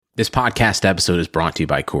This podcast episode is brought to you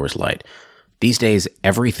by Coors Light. These days,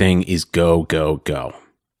 everything is go, go, go.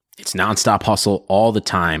 It's nonstop hustle all the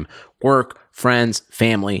time. Work, friends,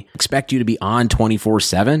 family expect you to be on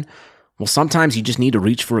 24/7. Well, sometimes you just need to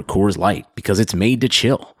reach for a Coors Light because it's made to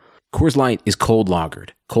chill. Coors Light is cold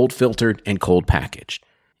lagered, cold filtered, and cold packaged.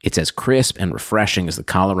 It's as crisp and refreshing as the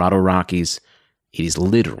Colorado Rockies. It is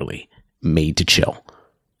literally made to chill.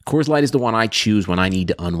 Coors Light is the one I choose when I need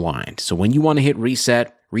to unwind. So when you want to hit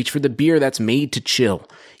reset, reach for the beer that's made to chill.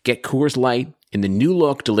 Get Coors Light in the new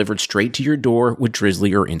look delivered straight to your door with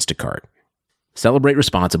Drizzly or Instacart. Celebrate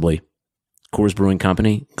responsibly. Coors Brewing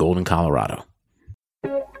Company, Golden, Colorado.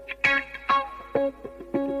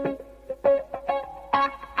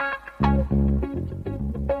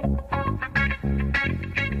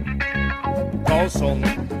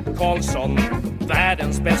 Karlsson,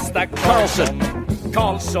 världens bästa Karlsson,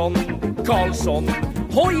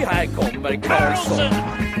 hoj här kommer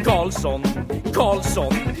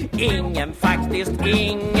Karlsson,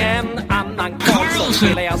 ingen annan Karlsson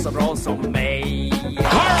spelar jag så bra som mig.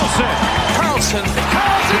 Karlsson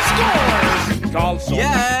scores! Karlsson,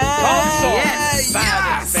 Yes!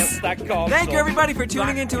 världens bästa Karlsson. Thank you, everybody, for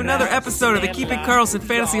tuning in to another episode of the Keeping Karlsson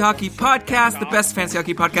Fantasy Hockey Podcast, the best fantasy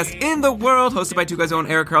hockey podcast in the world, hosted by two guys who own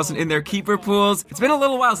Erik Karlsson in their keeper pools. It's been a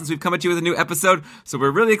little while since we've come at you with a new episode, so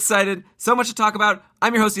we're really excited. So much to talk about.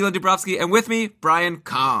 I'm your host, Elon Dubrovsky, and with me, Brian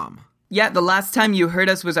Kalm. Yeah, the last time you heard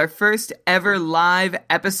us was our first ever live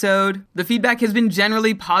episode. The feedback has been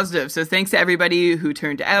generally positive, so thanks to everybody who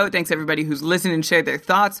turned out. Thanks to everybody who's listened and shared their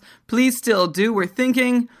thoughts. Please still do. We're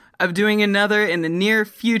thinking of doing another in the near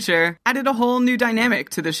future. Added a whole new dynamic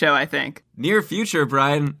to the show, I think. Near future,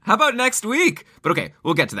 Brian. How about next week? But okay,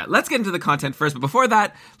 we'll get to that. Let's get into the content first. But before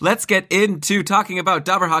that, let's get into talking about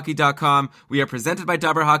DobberHockey.com. We are presented by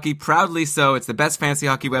Dobber Hockey, proudly so. It's the best fantasy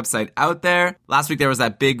hockey website out there. Last week there was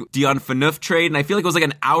that big Dion Phaneuf trade, and I feel like it was like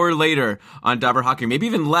an hour later on Dobber Hockey, maybe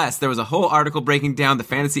even less. There was a whole article breaking down the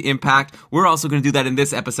fantasy impact. We're also going to do that in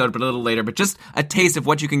this episode, but a little later. But just a taste of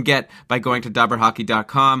what you can get by going to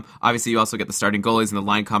DobberHockey.com. Obviously, you also get the starting goalies and the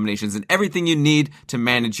line combinations and everything you need to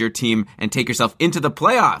manage your team and take yourself into the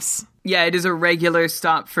playoffs. Yeah, it is a regular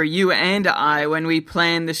stop for you and I when we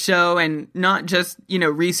plan the show, and not just,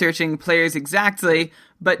 researching players exactly,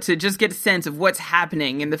 but to just get a sense of what's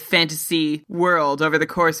happening in the fantasy world over the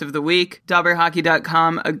course of the week.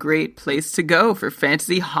 DobberHockey.com, a great place to go for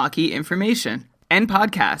fantasy hockey information and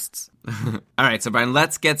podcasts. All right, so Brian,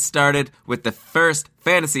 let's get started with the first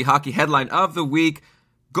fantasy hockey headline of the week.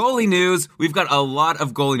 Goalie news. We've got a lot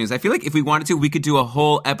of goalie news. I feel like if we wanted to, we could do a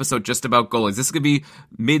whole episode just about goalies. This could be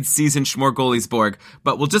mid-season Schmorgoaliesborg,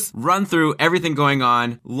 but we'll just run through everything going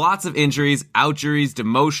on. Lots of injuries, outjuries,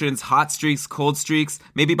 demotions, hot streaks, cold streaks.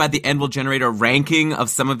 Maybe by the end we'll generate a ranking of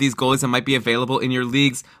some of these goalies that might be available in your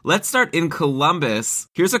leagues. Let's start in Columbus.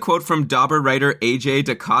 Here's a quote from Dobber writer AJ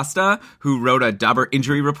DaCosta, who wrote a Dobber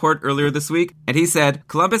injury report earlier this week. And he said,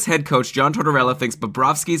 Columbus head coach John Tortorella thinks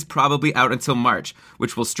Bobrovsky's probably out until March,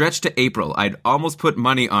 which will stretch to April. I'd almost put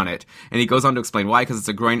money on it. And he goes on to explain why, because it's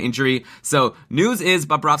a groin injury. So news is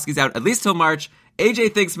Bobrovsky's out at least till March.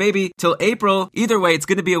 AJ thinks maybe till April. Either way, it's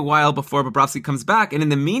going to be a while before Bobrovsky comes back. And in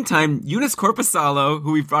the meantime, Joonas Korpisalo,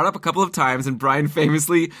 who we've brought up a couple of times, and Brian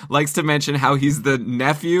famously likes to mention how he's the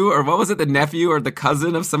nephew, or what was it, the nephew or the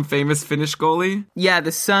cousin of some famous Finnish goalie? Yeah,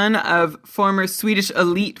 the son of former Swedish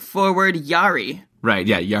elite forward Jari. Right,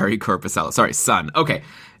 yeah, Jari Korpisalo. Sorry, son. Okay.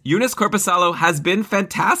 Joonas Korpisalo has been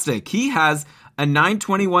fantastic. He has a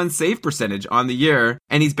 .921 save percentage on the year,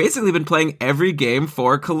 and he's basically been playing every game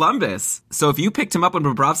for Columbus. So if you picked him up when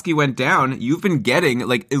Bobrovsky went down, you've been getting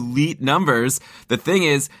elite numbers. The thing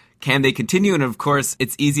is, can they continue? And of course,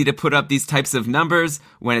 it's easy to put up these types of numbers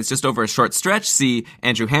when it's just over a short stretch. See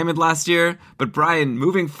Andrew Hammond last year. But Brian,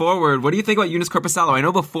 moving forward, what do you think about Joonas Korpisalo? I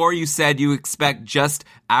know before you said you expect just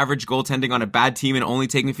average goaltending on a bad team and only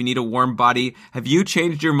take him if you need a warm body. Have you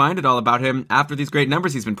changed your mind at all about him after these great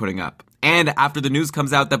numbers he's been putting up? And after the news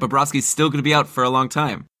comes out that Bobrovsky's still going to be out for a long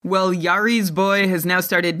time. Well, Yari's boy has now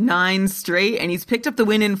started 9 straight, and he's picked up the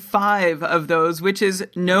win in 5 of those, which is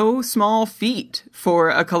no small feat for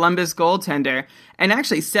a Columbus goaltender. And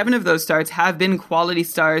actually, 7 of those starts have been quality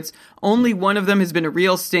starts. Only one of them has been a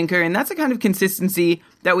real stinker, and that's a kind of consistency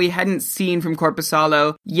that we hadn't seen from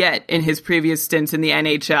Korpisalo yet in his previous stints in the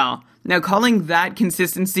NHL. Now, calling that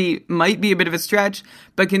consistency might be a bit of a stretch,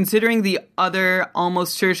 but considering the other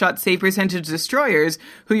almost sure-shot save percentage destroyers,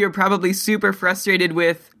 who you're probably super frustrated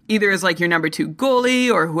with, either as your number 2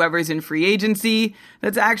 goalie or whoever's in free agency,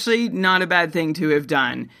 that's actually not a bad thing to have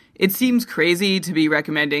done. It seems crazy to be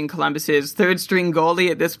recommending Columbus's third-string goalie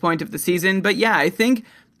at this point of the season, but yeah, I think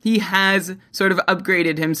he has sort of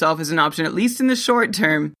upgraded himself as an option, at least in the short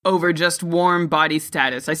term, over just warm body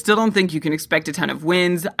status. I still don't think you can expect a ton of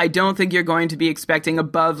wins. I don't think you're going to be expecting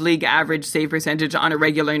above league average save percentage on a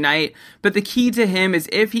regular night. But the key to him is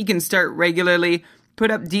if he can start regularly, put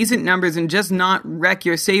up decent numbers and just not wreck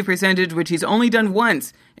your save percentage, which he's only done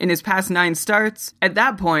once in his past 9 starts, at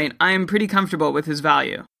that point, I am pretty comfortable with his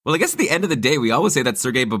value. Well, I guess at the end of the day, we always say that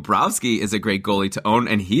Sergei Bobrovsky is a great goalie to own,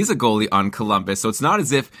 and he's a goalie on Columbus. So it's not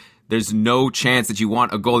as if there's no chance that you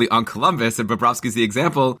want a goalie on Columbus, and Bobrovsky's the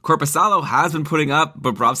example. Korpisalo has been putting up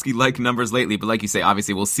Bobrovsky-like numbers lately, but like you say,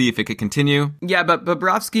 obviously we'll see if it could continue. Yeah, but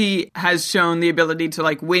Bobrovsky has shown the ability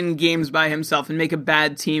to win games by himself and make a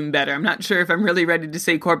bad team better. I'm not sure if I'm really ready to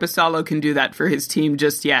say Korpisalo can do that for his team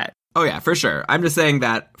just yet. Oh yeah, for sure. I'm just saying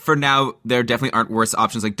that for now, there definitely aren't worse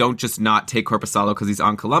options. Don't just not take Korpisalo because he's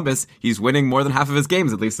on Columbus. He's winning more than half of his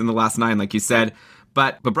games, at least in the last 9, like you said.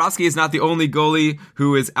 But Bobrovsky is not the only goalie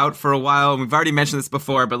who is out for a while. We've already mentioned this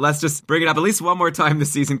before, but let's just bring it up at least one more time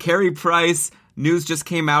this season. Carey Price, news just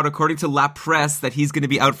came out, according to La Presse, that he's going to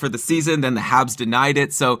be out for the season. Then the Habs denied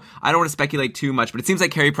it, so I don't want to speculate too much, but it seems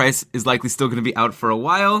like Carey Price is likely still going to be out for a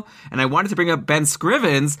while. And I wanted to bring up Ben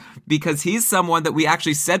Scrivens because he's someone that we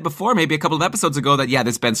actually said before, maybe a couple of episodes ago, that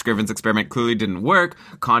this Ben Scrivens experiment clearly didn't work.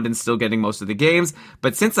 Condon's still getting most of the games.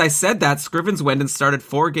 But since I said that, Scrivens went and started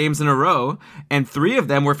 4 games in a row, and 3 of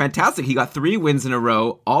them were fantastic. He got 3 wins in a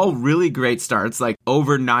row, all really great starts,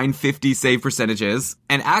 over 950 save percentages.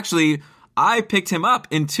 And actually, I picked him up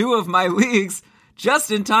in 2 of my leagues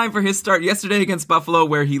just in time for his start yesterday against Buffalo,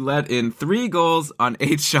 where he let in 3 goals on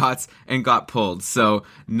 8 shots and got pulled. So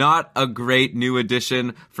not a great new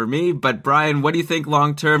addition for me. But Brian, what do you think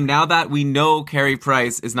long term now that we know Carey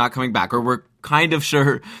Price is not coming back, or we're kind of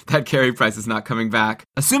sure that Carey Price is not coming back?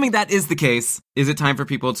 Assuming that is the case, is it time for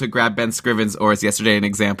people to grab Ben Scrivens, or is yesterday an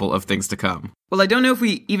example of things to come? Well, I don't know if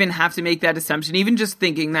we even have to make that assumption. Even just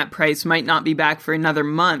thinking that Price might not be back for another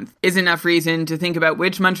month is enough reason to think about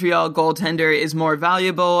which Montreal goaltender is more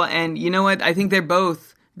valuable. And you know what? I think they're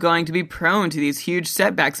both going to be prone to these huge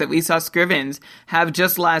setbacks that we saw Scrivens have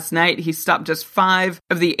just last night. He stopped just 5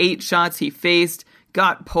 of the 8 shots he faced,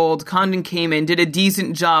 got pulled. Condon came in, did a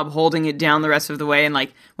decent job holding it down the rest of the way. And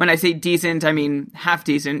when I say decent, I mean half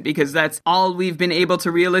decent, because that's all we've been able to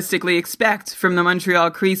realistically expect from the Montreal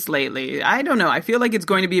crease lately. I don't know. I feel like it's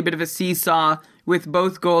going to be a bit of a seesaw with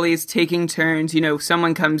both goalies taking turns.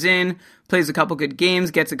 Someone comes in, plays a couple good games,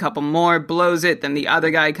 gets a couple more, blows it, then the other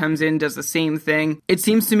guy comes in, does the same thing. It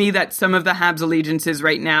seems to me that some of the Habs' allegiances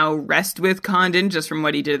right now rest with Condon, just from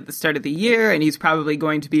what he did at the start of the year, and he's probably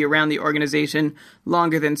going to be around the organization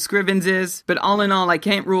longer than Scrivens is. But all in all, I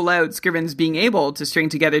can't rule out Scrivens being able to string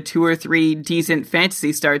together 2 or 3 decent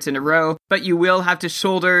fantasy starts in a row, but you will have to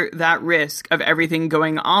shoulder that risk of everything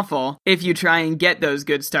going awful if you try and get those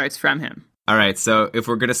good starts from him. All right, so if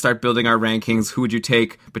we're going to start building our rankings, who would you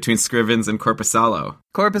take between Scrivens and Korpisalo?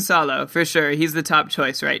 Korpisalo, for sure. He's the top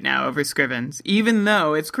choice right now over Scrivens, even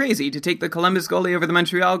though it's crazy to take the Columbus goalie over the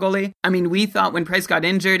Montreal goalie. I mean, we thought when Price got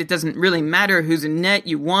injured, it doesn't really matter who's in net.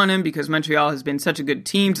 You want him because Montreal has been such a good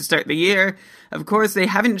team to start the year. Of course, they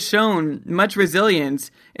haven't shown much resilience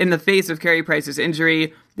in the face of Carey Price's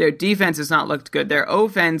injury. Their defense has not looked good. Their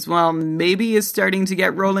offense, well, maybe is starting to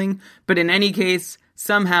get rolling, but in any case,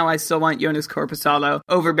 somehow I still want Joonas Korpisalo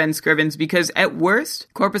over Ben Scrivens, because at worst,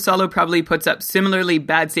 Korpisalo probably puts up similarly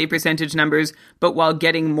bad save percentage numbers, but while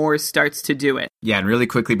getting more starts to do it. Yeah, and really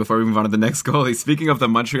quickly before we move on to the next goalie, speaking of the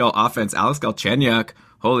Montreal offense, Alex Galchenyuk,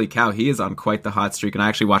 holy cow, he is on quite the hot streak. And I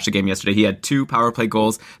actually watched the game yesterday. He had 2 power play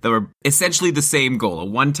goals that were essentially the same goal, a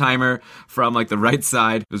one-timer from the right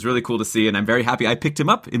side. It was really cool to see, and I'm very happy I picked him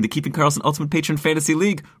up in the Keeping Karlsson Ultimate Patron Fantasy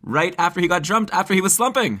League right after he got jumped, after he was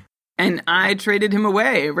slumping. And I traded him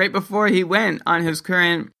away right before he went on his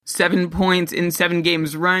current 7 points in 7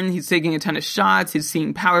 games run. He's taking a ton of shots. He's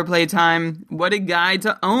seeing power play time. What a guy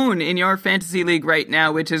to own in your fantasy league right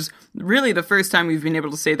now, which is really the first time we've been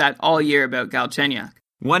able to say that all year about Galchenyuk.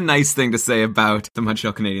 One nice thing to say about the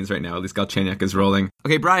Montreal Canadiens right now, at least Galchenyuk is rolling.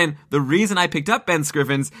 Okay, Brian, the reason I picked up Ben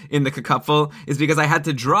Scrivens in the Cupful is because I had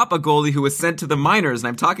to drop a goalie who was sent to the minors, and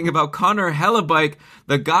I'm talking about Connor Hellebuyck,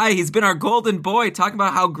 the guy, he's been our golden boy, talking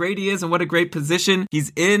about how great he is and what a great position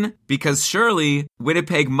he's in, because surely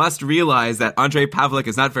Winnipeg must realize that Andrei Pavlik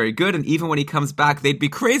is not very good, and even when he comes back, they'd be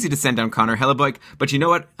crazy to send down Connor Hellebuyck. But you know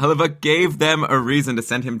what? Hellebuyck gave them a reason to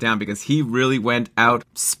send him down, because he really went out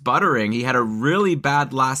sputtering. He had a really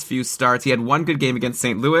bad last few starts. He had 1 good game against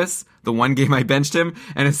St. Louis, the 1 game I benched him,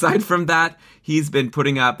 and aside from that, he's been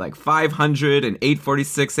putting up 500 and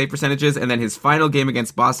 846 save percentages, and then his final game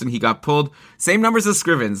against Boston, he got pulled. Same numbers as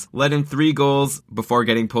Scrivens, let in 3 goals before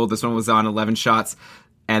getting pulled. This one was on 11 shots.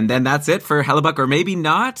 And then that's it for Hellebuyck, or maybe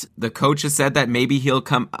not. The coach has said that maybe he'll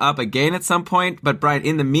come up again at some point. But Brian,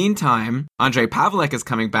 in the meantime, Ondrej Pavelec is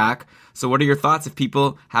coming back. So what are your thoughts if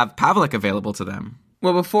people have Pavelec available to them?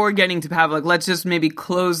 Well, before getting to Pavelec, let's just maybe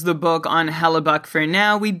close the book on Hellebuyck for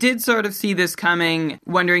now. We did sort of see this coming,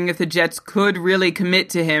 wondering if the Jets could really commit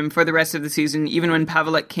to him for the rest of the season, even when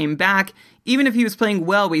Pavelec came back. Even if he was playing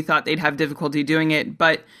well, we thought they'd have difficulty doing it,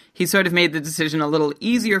 but he sort of made the decision a little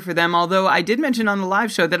easier for them, although I did mention on the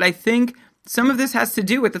live show that I think some of this has to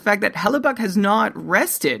do with the fact that Hellebuyck has not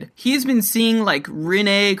rested. He's been seeing like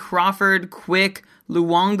Rinne, Crawford, Quick,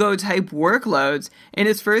 Luongo-type workloads in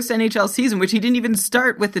his first NHL season, which he didn't even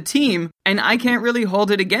start with the team, and I can't really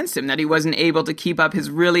hold it against him that he wasn't able to keep up his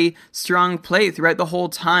really strong play throughout the whole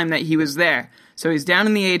time that he was there. So he's down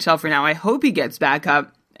in the AHL for now. I hope he gets back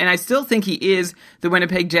up, and I still think he is the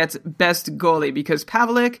Winnipeg Jets' best goalie, because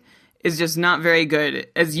Pavelec is just not very good.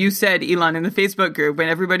 As you said, Elon, in the Facebook group, when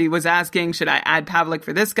everybody was asking, should I add Pavelec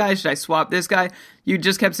for this guy? Should I swap this guy? You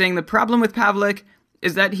just kept saying the problem with Pavelec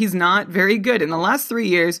is that he's not very good. In the last 3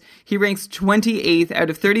 years, he ranks 28th out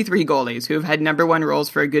of 33 goalies who have had number one roles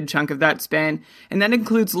for a good chunk of that span, and that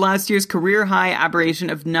includes last year's career-high aberration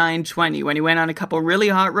of .920 when he went on a couple really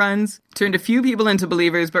hot runs, turned a few people into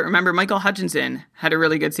believers, but remember, Michael Hutchinson had a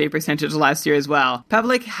really good save percentage last year as well.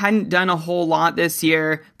 Pavelec hadn't done a whole lot this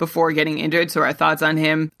year before getting injured, so our thoughts on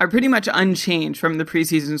him are pretty much unchanged from the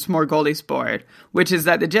preseason Smore Goalie Sport, which is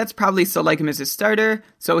that the Jets probably still like him as a starter,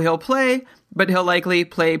 so he'll play, but he'll likely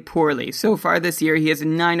play poorly. So far this year, he has a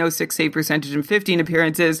 .906 save percentage in 15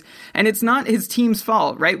 appearances, and it's not his team's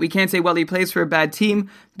fault, right? We can't say, well, he plays for a bad team,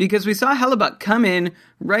 because we saw Hellebuyck come in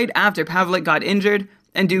right after Pavelec got injured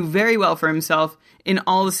and do very well for himself in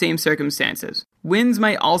all the same circumstances. Wins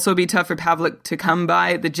might also be tough for Pavelec to come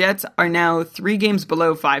by. The Jets are now 3 games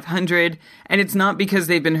below 500, and it's not because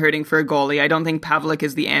they've been hurting for a goalie. I don't think Pavelec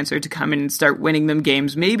is the answer to come in and start winning them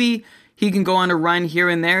games. Maybe he can go on a run here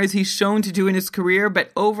and there, as he's shown to do in his career,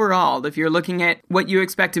 but overall, if you're looking at what you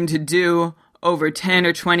expect him to do over 10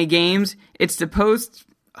 or 20 games, it's to post,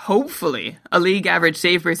 hopefully, a league average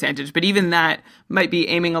save percentage, but even that might be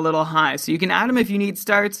aiming a little high. So you can add him if you need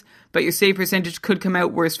starts, but your save percentage could come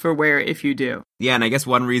out worse for wear if you do. Yeah, and I guess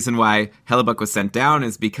one reason why Hellebuyck was sent down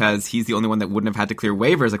is because he's the only one that wouldn't have had to clear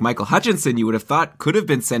waivers. Like Michael Hutchinson, you would have thought could have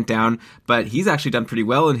been sent down, but he's actually done pretty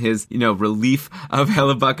well in his, relief of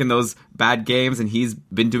Hellebuyck in those bad games, and he's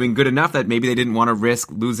been doing good enough that maybe they didn't want to risk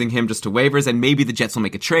losing him just to waivers, and maybe the Jets will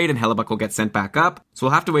make a trade and Hellebuyck will get sent back up. So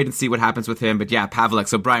we'll have to wait and see what happens with him. But yeah, Pavelec.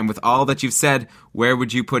 So Brian, with all that you've said, where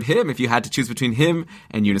would you put him if you had to choose between him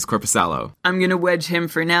and Joonas Korpisalo? I'm going to wedge him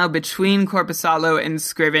for now between Korpisalo and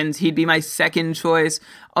Scrivens. He'd be my second choice,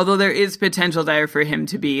 although there is potential there for him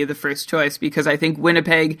to be the first choice, because I think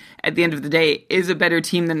Winnipeg, at the end of the day, is a better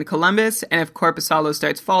team than Columbus, and if Korpisalo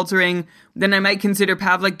starts faltering, then I might consider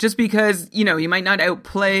Pavelec, just because, he might not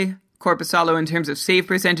outplay Korpisalo in terms of save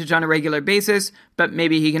percentage on a regular basis, but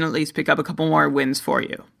maybe he can at least pick up a couple more wins for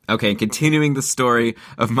you. Okay, continuing the story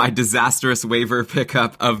of my disastrous waiver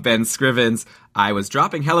pickup of Ben Scrivens, I was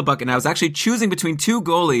dropping Hellebuyck and I was actually choosing between 2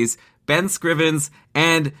 goalies, Ben Scrivens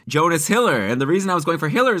and Jonas Hiller. And the reason I was going for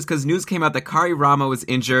Hiller is because news came out that Kari Ramo was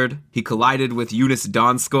injured. He collided with Joonas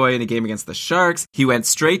Donskoi in a game against the Sharks. He went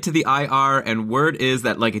straight to the IR, and word is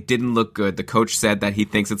that, it didn't look good. The coach said that he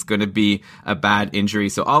thinks it's going to be a bad injury.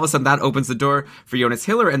 So all of a sudden, that opens the door for Jonas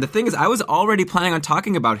Hiller. And the thing is, I was already planning on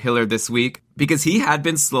talking about Hiller this week because he had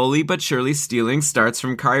been slowly but surely stealing starts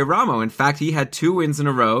from Kari Ramo. In fact, he had 2 wins in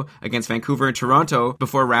a row against Vancouver and Toronto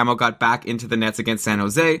before Ramo got back into the nets against San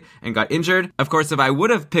Jose and got injured. Of course, if I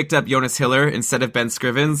would have picked up Jonas Hiller instead of Ben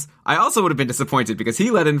Scrivens, I also would have been disappointed because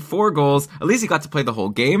he let in 4 goals. At least he got to play the whole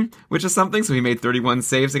game, which is something. So he made 31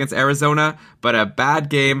 saves against Arizona, but a bad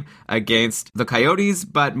game against the Coyotes.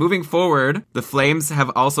 But moving forward, the Flames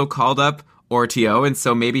have also called up Ortio, and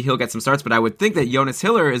so maybe he'll get some starts, but I would think that Jonas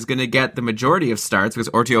Hiller is going to get the majority of starts because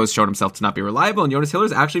Ortio has shown himself to not be reliable, and Jonas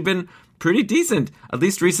Hiller's actually been pretty decent, at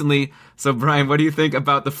least recently. So Brian, what do you think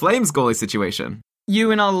about the Flames goalie situation?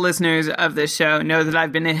 You and all the listeners of this show know that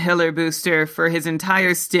I've been a Hiller booster for his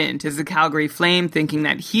entire stint as a Calgary Flame, thinking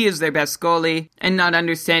that he is their best goalie, and not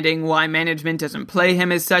understanding why management doesn't play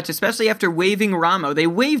him as such, especially after waiving Ramo. They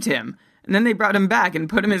waived him, and then they brought him back and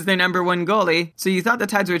put him as their number 1 goalie. So you thought the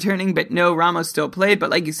tides were turning, but no, Ramos still played.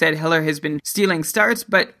 But like you said, Hiller has been stealing starts.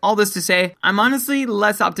 But all this to say, I'm honestly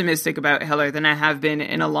less optimistic about Hiller than I have been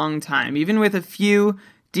in a long time, even with a few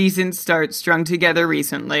decent starts strung together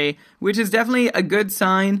recently, which is definitely a good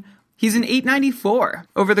sign. He's an 894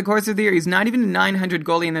 over the course of the year. He's not even a 900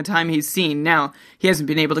 goalie in the time he's seen. Now, he hasn't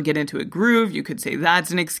been able to get into a groove. You could say that's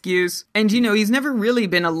an excuse. And, he's never really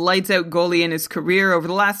been a lights-out goalie in his career over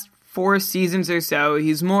the last 4 seasons or so.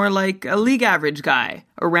 He's more like a league average guy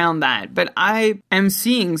around that. But I am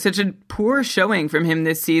seeing such a poor showing from him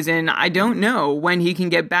this season. I don't know when he can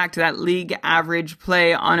get back to that league average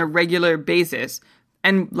play on a regular basis.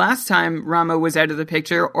 And last time Ramo was out of the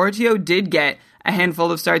picture, Ortio did get a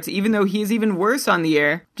handful of starts, even though he's even worse on the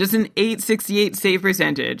year. Just an .868 save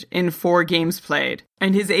percentage in 4 games played.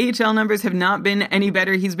 And his AHL numbers have not been any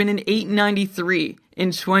better. He's been an .893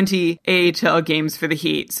 in 20 AHL games for the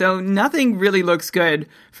Heat. So nothing really looks good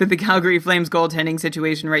for the Calgary Flames goaltending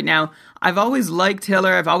situation right now. I've always liked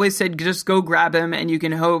Hiller. I've always said just go grab him and you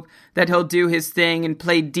can hope that he'll do his thing and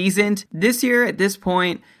play decent. This year, at this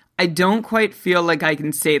point, I don't quite feel like I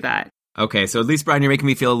can say that. Okay, so at least, Brian, you're making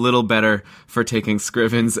me feel a little better for taking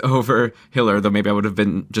Scrivens over Hiller, though maybe I would have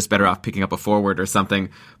been just better off picking up a forward or something.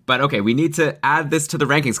 But okay, we need to add this to the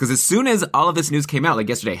rankings, because as soon as all of this news came out, like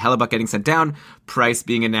yesterday, Hellebuyck getting sent down, Price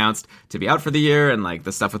being announced to be out for the year, and like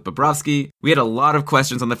the stuff with Bobrovsky, we had a lot of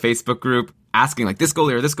questions on the Facebook group asking like this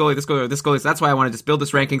goalie or this goalie, this goalie or this goalie. So that's why I wanted to build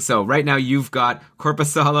this ranking. So right now you've got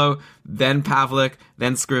Korpisalo, then Pavlik,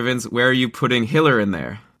 then Scrivens. Where are you putting Hiller in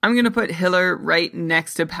there? I'm going to put Hiller right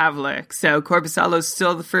next to Pavlik. So Korpisalo's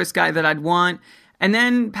still the first guy that I'd want. And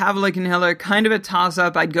then Pavlik and Hiller, kind of a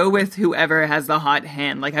toss-up. I'd go with whoever has the hot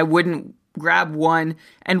hand. Like, I wouldn't grab one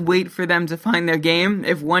and wait for them to find their game.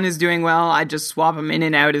 If one is doing well, I'd just swap them in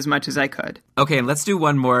and out as much as I could. Okay, and let's do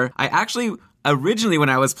one more. I actually... Originally, when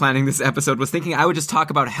I was planning this episode, was thinking I would just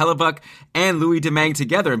talk about Hellebuyck and Louis Domingue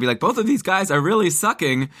together and be like, both of these guys are really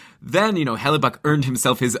sucking. Then, Hellebuyck earned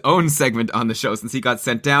himself his own segment on the show since he got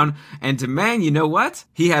sent down. And Domingue, you know what?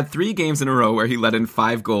 He had 3 games in a row where he let in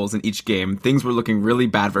 5 goals in each game. Things were looking really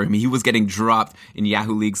bad for him. He was getting dropped in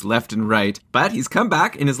Yahoo leagues left and right. But he's come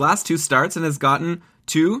back in his last 2 starts and has gotten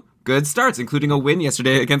 2 good starts, including a win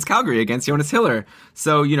yesterday against Calgary, against Jonas Hiller.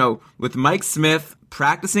 So, with Mike Smith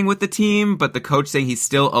practicing with the team, but the coach saying he's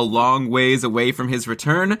still a long ways away from his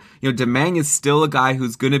return, Domingue is still a guy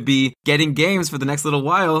who's going to be getting games for the next little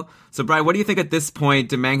while. So, Brian, what do you think at this point?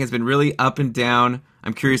 Domingue has been really up and down.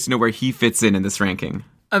 I'm curious to know where he fits in this ranking.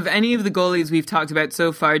 Of any of the goalies we've talked about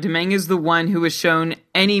so far, Domingue is the one who has shown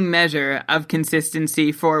any measure of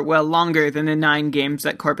consistency for, longer than the 9 games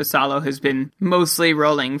that Korpisalo has been mostly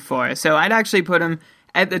rolling for. So I'd actually put him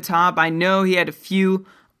at the top. I know he had a few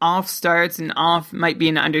off starts, and off might be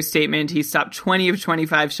an understatement. He stopped 20 of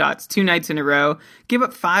 25 shots 2 nights in a row, gave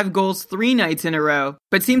up 5 goals 3 nights in a row,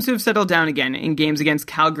 but seems to have settled down again in games against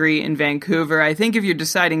Calgary and Vancouver. I think if you're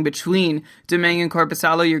deciding between Domingue and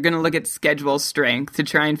Korpisalo, you're going to look at schedule strength to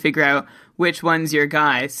try and figure out which one's your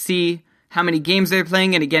guy. See how many games they're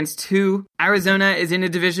playing and against who. Arizona is in a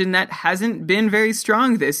division that hasn't been very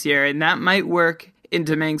strong this year, and that might work in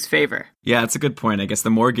Domingue's favor. Yeah, that's a good point. I guess the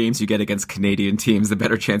more games you get against Canadian teams, the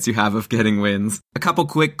better chance you have of getting wins. A couple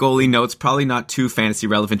quick goalie notes, probably not too fantasy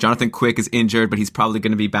relevant. Jonathan Quick is injured, but he's probably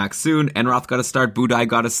going to be back soon. Enroth got a start. Budaj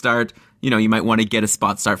got a start. You might want to get a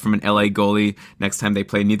spot start from an LA goalie next time they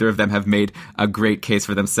play. Neither of them have made a great case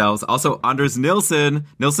for themselves. Also, Anders Nilsson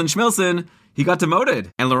Schmilson, he got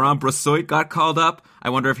demoted, and Laurent Brossoit got called up. I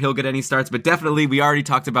wonder if he'll get any starts, but definitely we already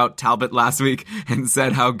talked about Talbot last week and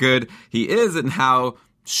said how good he is and how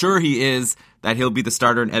sure he is that he'll be the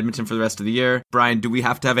starter in Edmonton for the rest of the year. Brian, do we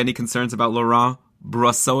have to have any concerns about Laurent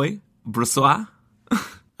Brossoit?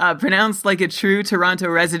 Pronounced like a true Toronto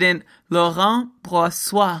resident, Laurent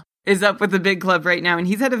Brossoit is up with the big club right now, and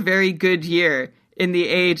he's had a very good year in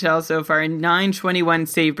the AHL so far, a .921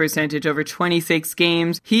 save percentage over 26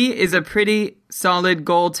 games. He is a pretty solid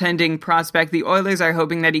goaltending prospect. The Oilers are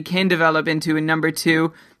hoping that he can develop into a number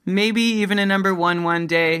 2, maybe even a number 1 one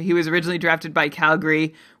day. He was originally drafted by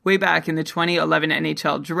Calgary way back in the 2011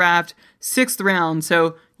 NHL draft, 6th round,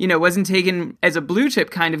 so, wasn't taken as a blue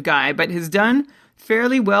chip kind of guy, but has done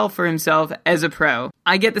fairly well for himself as a pro.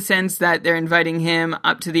 I get the sense that they're inviting him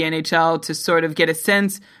up to the NHL to sort of get a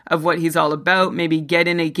sense of what he's all about, maybe get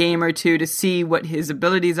in a game or 2 to see what his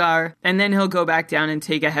abilities are, and then he'll go back down and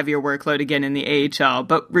take a heavier workload again in the AHL.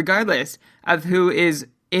 But regardless of who is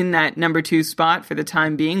in that number 2 spot for the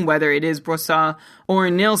time being, whether it is Brossoit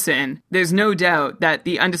or Nilsson, there's no doubt that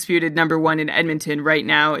the undisputed number 1 in Edmonton right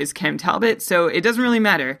now is Cam Talbot, so it doesn't really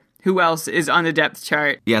matter who else is on the depth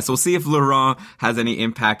chart. Yeah, so we'll see if Laurent has any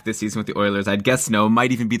impact this season with the Oilers. I'd guess no.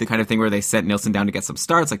 Might even be the kind of thing where they sent Nilsson down to get some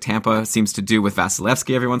starts, like Tampa seems to do with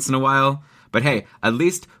Vasilevsky every once in a while. But hey, at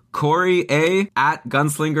least Corey A. at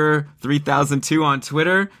Gunslinger3002 on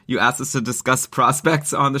Twitter. You asked us to discuss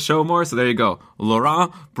prospects on the show more, so there you go.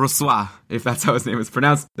 Laurent Brossoit, if that's how his name is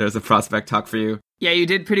pronounced. There's a prospect talk for you. Yeah, you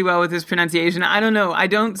did pretty well with his pronunciation. I don't know. I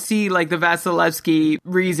don't see like the Vasilevsky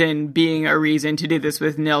reason being a reason to do this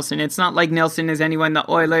with Nilsson. It's not like Nilsson is anyone the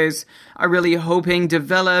Oilers are really hoping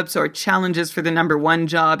develops or challenges for the number one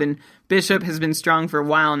job, and Bishop has been strong for a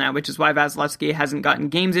while now, which is why Vasilevsky hasn't gotten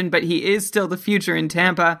games in, but he is still the future in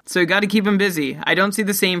Tampa, so you got to keep him busy. I don't see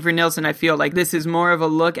the same for Nilsson. I feel like this is more of a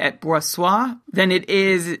look at Brossoit than it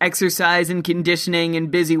is exercise and conditioning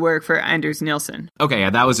and busy work for Anders Nilsson. Okay, yeah,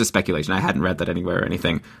 that was just speculation. I hadn't read that anywhere or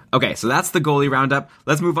anything. Okay, so that's the goalie roundup.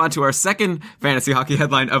 Let's move on to our second fantasy hockey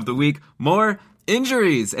headline of the week. More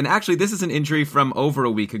injuries. And actually, this is an injury from over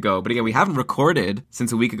a week ago. But again, we haven't recorded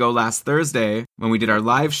since a week ago last Thursday when we did our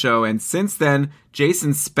live show. And since then,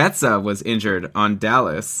 Jason Spezza was injured on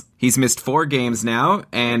Dallas. He's missed 4 games now,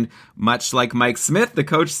 and much like Mike Smith, the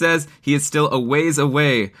coach says he is still a ways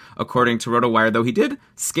away, according to RotoWire, though he did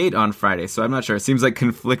skate on Friday, so I'm not sure. It seems like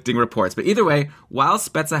conflicting reports. But either way, while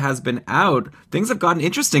Spezza has been out, things have gotten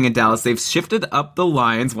interesting in Dallas. They've shifted up the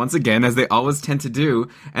lines once again, as they always tend to do,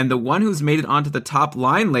 and the one who's made it onto the top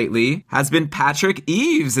line lately has been Patrick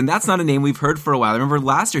Eaves, and that's not a name we've heard for a while. I remember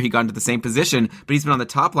last year he got into the same position, but he's been on the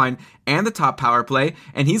top line and the top power play,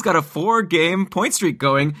 and he's got a 4-game point streak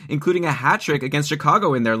going, including a hat trick against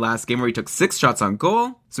Chicago in their last game where he took 6 shots on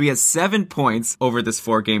goal. So he has 7 points over this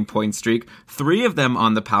 4-game point streak, 3 of them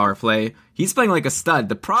on the power play. He's playing like a stud.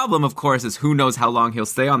 The problem, of course, is who knows how long he'll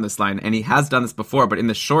stay on this line, and he has done this before, but in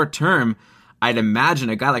the short term, I'd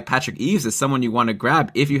imagine a guy like Patrick Eaves is someone you want to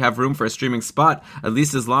grab if you have room for a streaming spot, at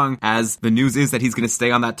least as long as the news is that he's going to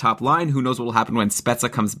stay on that top line. Who knows what will happen when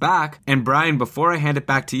Spezza comes back. And Brian, before I hand it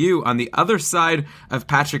back to you, on the other side of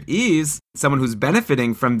Patrick Eaves, someone who's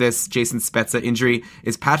benefiting from this Jason Spezza injury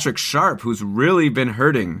is Patrick Sharp, who's really been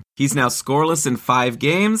hurting. He's now scoreless in 5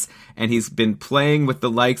 games, and he's been playing with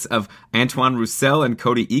the likes of Antoine Roussel and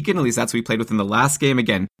Cody Eakin. At least that's what he played with in the last game.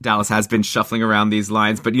 Again, Dallas has been shuffling around these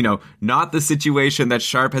lines, but, not the situation that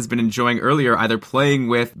Sharp has been enjoying earlier, either playing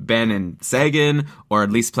with Ben and Sagan, or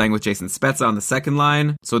at least playing with Jason Spezza on the second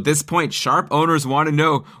line. So at this point, Sharp owners want to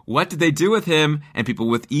know, what did they do with him? And people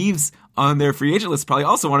with Eaves on their free agent list probably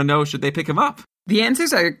also want to know, should they pick him up? The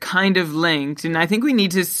answers are kind of linked, and I think we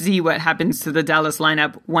need to see what happens to the Dallas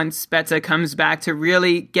lineup once Spezza comes back to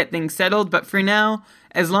really get things settled. But for now,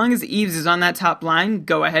 as long as Eaves is on that top line,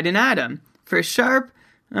 go ahead and add him. For Sharp,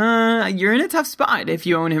 you're in a tough spot if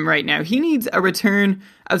you own him right now. He needs a return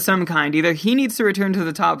of some kind. Either he needs to return to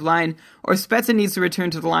the top line, or Spezza needs to return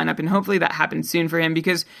to the lineup, and hopefully that happens soon for him,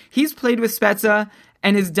 because he's played with Spezza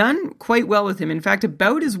and has done quite well with him. In fact,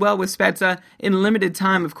 about as well with Spezza in limited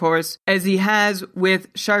time, of course, as he has with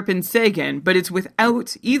Sharp and Sagan, but it's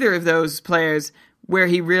without either of those players where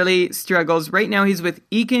he really struggles. Right now, he's with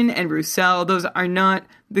Eakin and Roussel. Those are not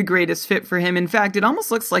the greatest fit for him. In fact, it almost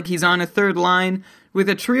looks like he's on a third line with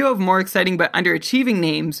a trio of more exciting but underachieving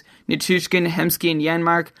names, Nichushkin, Hemsky, and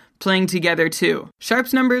Janmark, playing together too.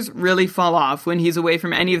 Sharp's numbers really fall off when he's away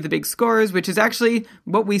from any of the big scorers, which is actually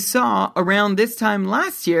what we saw around this time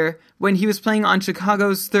last year when he was playing on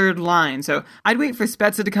Chicago's third line. So I'd wait for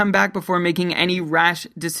Spezza to come back before making any rash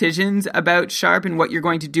decisions about Sharp and what you're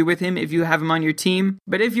going to do with him if you have him on your team.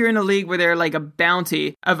 But if you're in a league where there are like a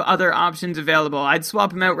bounty of other options available, I'd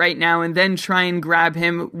swap him out right now and then try and grab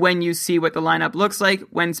him when you see what the lineup looks like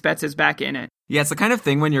when Spezza's back in it. Yeah, it's the kind of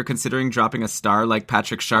thing when you're considering dropping a star like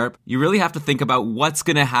Patrick Sharp, you really have to think about what's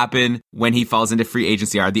going to happen when he falls into free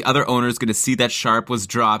agency. Are the other owners going to see that Sharp was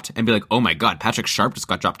dropped and be like, oh my God, Patrick Sharp just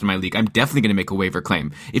got dropped in my league. I'm definitely going to make a waiver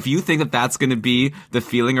claim. If you think that that's going to be the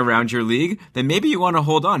feeling around your league, then maybe you want to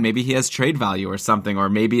hold on. Maybe he has trade value or something, or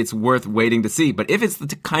maybe it's worth waiting to see. But if it's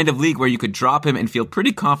the kind of league where you could drop him and feel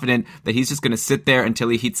pretty confident that he's just going to sit there until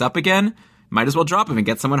he heats up again, might as well drop him and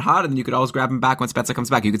get someone hot, and you could always grab him back when Spezza comes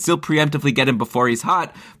back. You could still preemptively get him before he's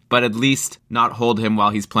hot, but at least not hold him while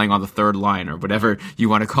he's playing on the third line, or whatever you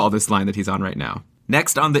want to call this line that he's on right now.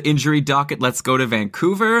 Next on the injury docket, let's go to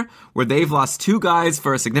Vancouver, where they've lost 2 guys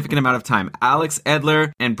for a significant amount of time. Alex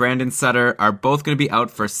Edler and Brandon Sutter are both going to be out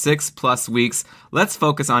for 6+ weeks. Let's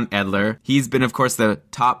focus on Edler. He's been, of course, the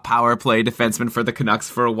top power play defenseman for the Canucks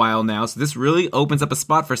for a while now, so this really opens up a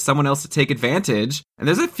spot for someone else to take advantage. And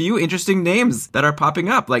there's a few interesting names that are popping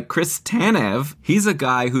up, like Chris Tanev. He's a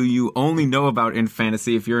guy who you only know about in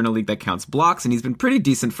fantasy if you're in a league that counts blocks, and he's been pretty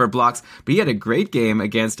decent for blocks, but he had a great game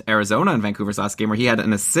against Arizona in Vancouver's last game where he had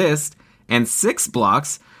an assist and 6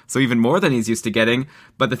 blocks. so even more than he's used to getting.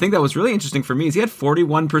 But the thing that was really interesting for me is he had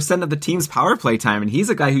 41% of the team's power play time, and he's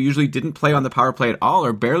a guy who usually didn't play on the power play at all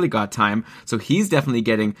or barely got time, so he's definitely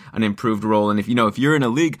getting an improved role. And if you're in a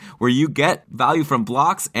league where you get value from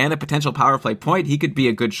blocks and a potential power play point, he could be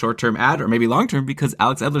a good short-term add, or maybe long-term, because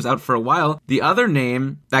Alex Edler's out for a while. The other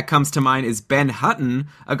name that comes to mind is Ben Hutton,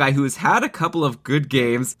 a guy who has had a couple of good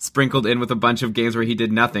games sprinkled in with a bunch of games where he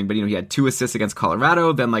did nothing. But, he had 2 assists against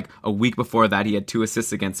Colorado. Then, a week before that, he had 2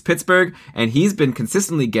 assists against Pittsburgh. And he's been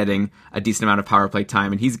consistently getting a decent amount of power play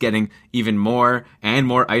time. And he's getting even more and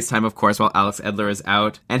more ice time, of course, while Alex Edler is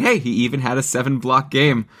out. And hey, he even had a 7-block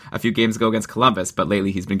game a few games ago against Columbus. But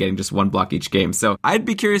lately, he's been getting just 1 block each game. So I'd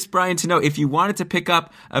be curious, Brian, to know if you wanted to pick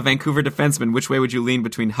up a Vancouver defenseman, which way would you lean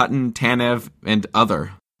between Hutton, Tanev, and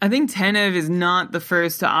other? I think Tanev is not the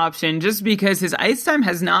first option just because his ice time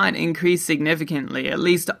has not increased significantly, at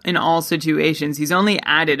least in all situations. He's only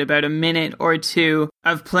added about a minute or 2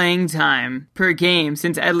 of playing time per game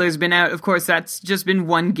since Edler's been out. Of course, that's just been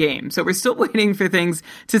 1 game. So we're still waiting for things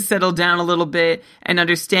to settle down a little bit and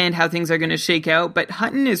understand how things are going to shake out. But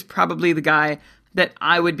Hutton is probably the guy that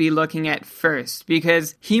I would be looking at first,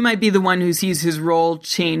 because he might be the one who sees his role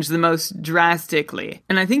change the most drastically.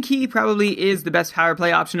 And I think he probably is the best power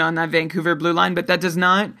play option on that Vancouver blue line, but that does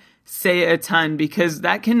not say a ton, because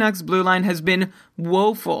that Canucks blue line has been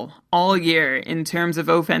woeful all year in terms of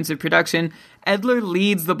offensive production. Edler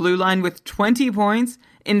leads the blue line with 20 points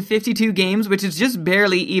in 52 games, which is just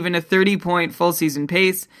barely even a 30-point full season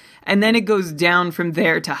pace. And then it goes down from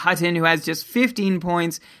there to Hutton, who has just 15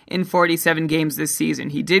 points in 47 games this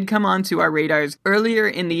season. He did come onto our radars earlier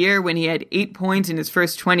in the year when he had 8 points in his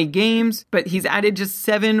first 20 games, but he's added just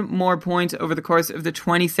 7 more points over the course of the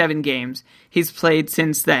 27 games he's played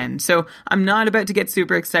since then. So I'm not about to get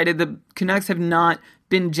super excited. The Canucks have not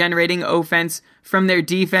been generating offense from their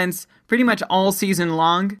defense pretty much all season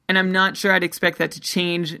long, and I'm not sure I'd expect that to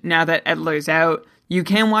change now that Edler's out. You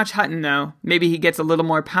can watch Hutton, though. Maybe he gets a little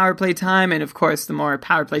more power play time, and of course, the more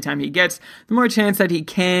power play time he gets, the more chance that he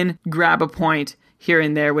can grab a point here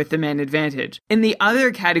and there with the man advantage. In the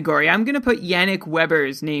other category, I'm going to put Yannick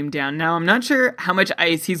Weber's name down. Now, I'm not sure how much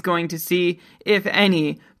ice he's going to see, if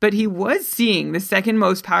any, but he was seeing the second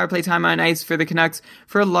most power play time on ice for the Canucks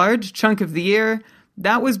for a large chunk of the year.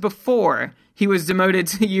 That was before he was demoted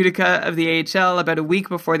to Utica of the AHL about a week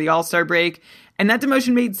before the All-Star break. And that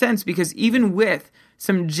demotion made sense because even with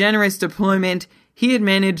some generous deployment, he had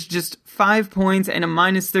managed just 5 points and a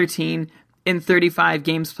 -13 in 35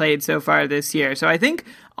 games played so far this year. So I think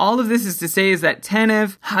all of this is to say is that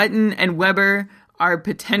Tanev, Hutton, and Weber are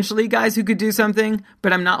potentially guys who could do something,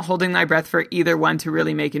 but I'm not holding my breath for either one to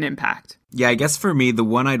really make an impact. Yeah, I guess for me, the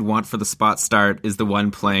one I'd want for the spot start is the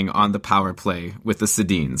one playing on the power play with the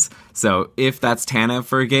Sedins. So if that's Tanev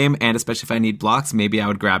for a game, and especially if I need blocks, maybe I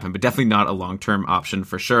would grab him, but definitely not a long-term option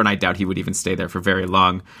for sure, and I doubt he would even stay there for very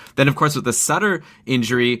long. Then, of course, with the Sutter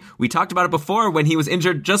injury, we talked about it before when he was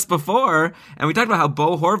injured just before, and we talked about how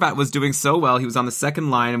Bo Horvat was doing so well. He was on the second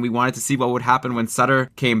line, and we wanted to see what would happen when Sutter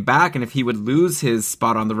came back and if he would lose his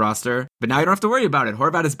spot on the roster. But now you don't have to worry about it.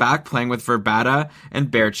 Horvat is back playing with Verbata and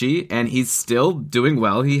Berchi, and he's still doing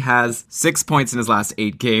well. He has 6 points in his last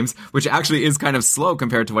 8 games, which actually is kind of slow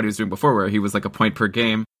compared to what he was doing before, where he was like a point per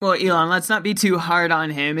game. Well, Elon, let's not be too hard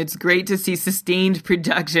on him. It's great to see sustained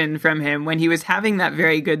production from him. When he was having that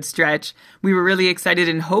very good stretch, we were really excited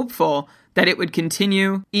and hopeful that it would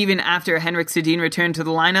continue even after Henrik Sedin returned to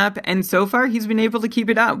the lineup, and so far he's been able to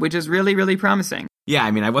keep it up, which is really, really promising. Yeah,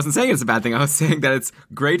 I mean, I wasn't saying it's a bad thing. I was saying that it's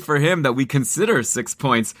great for him that we consider 6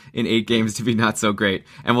 points in 8 games to be not so great.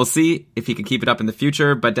 And we'll see if he can keep it up in the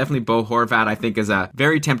future. But definitely Bo Horvat, I think, is a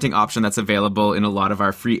very tempting option that's available in a lot of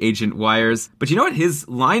our free agent wires. But you know what? His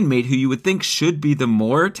line mate, who you would think should be the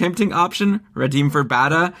more tempting option, Radim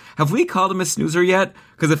Verbata, have we called him a snoozer yet?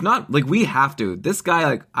 Because if not, we have to. This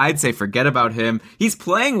guy, I'd say forget about him. He's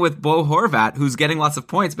playing with Bo Horvat, who's getting lots of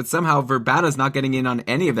points, but somehow Verbata's not getting in on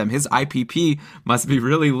any of them. His IPP must be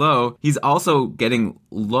really low. He's also getting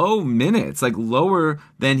low minutes, lower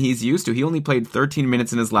than he's used to. He only played 13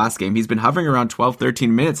 minutes in his last game. He's been hovering around 12,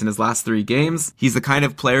 13 minutes in his last 3 games. He's the kind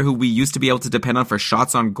of player who we used to be able to depend on for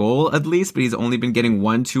shots on goal, at least, but he's only been getting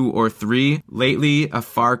 1, 2, or 3. Lately, a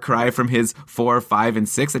far cry from his 4, 5, and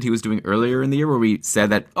 6 that he was doing earlier in the year, where we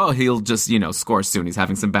said that, he'll just, score soon. He's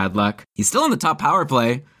having some bad luck. He's still in the top power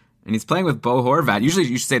play, and he's playing with Bo Horvat. Usually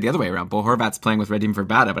you should say it the other way around. Bo Horvat's playing with Radim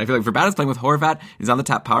Verbata, but I feel like Verbata's playing with Horvat. He's on the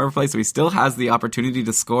top power play, so he still has the opportunity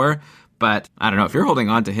to score. But I don't know. If you're holding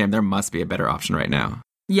on to him, there must be a better option right now.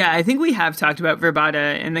 Yeah, I think we have talked about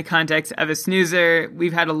Verbata in the context of a snoozer.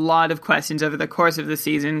 We've had a lot of questions over the course of the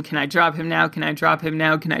season. Can I drop him now? Can I drop him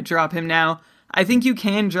now? Can I drop him now? I think you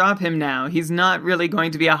can drop him now. He's not really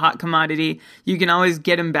going to be a hot commodity. You can always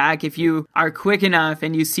get him back if you are quick enough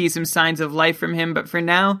and you see some signs of life from him. But for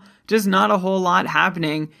now, just not a whole lot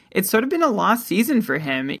happening. It's sort of been a lost season for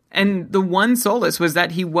him. And the one solace was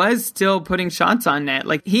that he was still putting shots on net.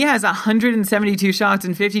 Like, he has 172 shots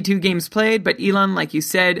in 52 games played. But Elon, like you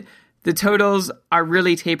said, the totals are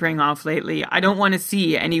really tapering off lately. I don't want to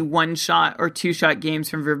see any 1-shot or 2-shot games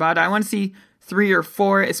from Vrbata. I want to see 3 or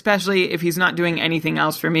 4, especially if he's not doing anything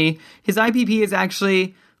else for me. His IPP is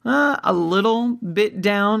actually a little bit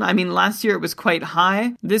down. I mean, last year it was quite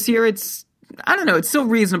high. This year it's still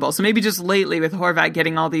reasonable. So maybe just lately with Horvat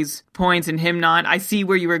getting all these points and him not. I see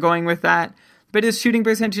where you were going with that. But his shooting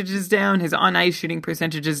percentage is down, his on-ice shooting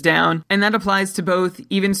percentage is down, and that applies to both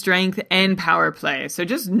even strength and power play. So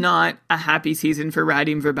just not a happy season for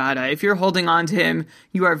Radim Vrbata. If you're holding on to him,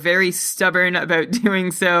 you are very stubborn about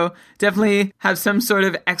doing so. Definitely have some sort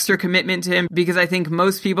of extra commitment to him, because I think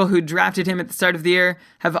most people who drafted him at the start of the year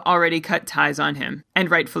have already cut ties on him, and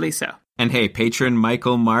rightfully so. And hey, patron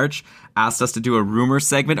Michael March asked us to do a rumor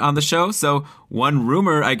segment on the show. So one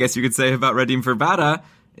rumor, I guess you could say, about Radim Vrbata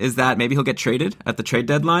is that maybe he'll get traded at the trade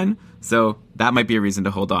deadline. So that might be a reason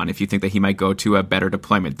to hold on if you think that he might go to a better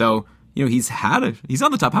deployment. Though, he's on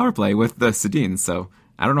the top power play with the Sedins, so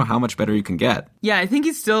I don't know how much better you can get. Yeah, I think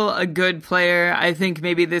he's still a good player. I think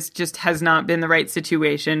maybe this just has not been the right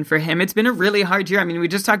situation for him. It's been a really hard year. I mean, we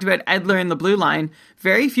just talked about Edler in the blue line.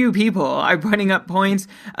 Very few people are putting up points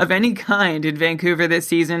of any kind in Vancouver this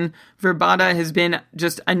season. Vrbata has been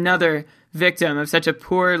just another victim of such a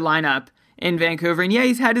poor lineup in Vancouver. And yeah,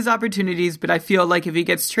 he's had his opportunities, but I feel like if he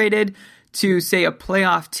gets traded to, say, a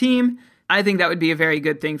playoff team, I think that would be a very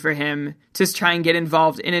good thing for him to try and get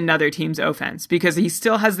involved in another team's offense, because he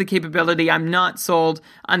still has the capability. I'm not sold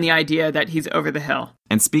on the idea that he's over the hill.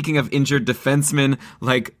 And speaking of injured defensemen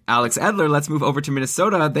like Alex Edler, let's move over to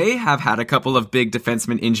Minnesota. They have had a couple of big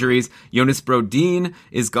defenseman injuries. Jonas Brodin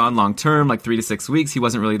is gone long-term, like 3 to 6 weeks. He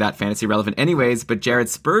wasn't really that fantasy relevant anyways, but Jared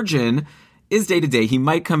Spurgeon is day-to-day. He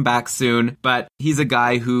might come back soon, but he's a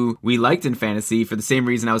guy who we liked in fantasy for the same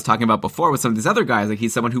reason I was talking about before with some of these other guys. Like,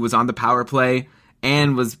 he's someone who was on the power play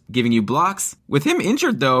and was giving you blocks. With him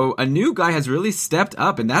injured, though, a new guy has really stepped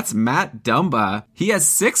up, and that's Matt Dumba. He has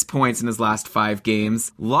 6 points in his last 5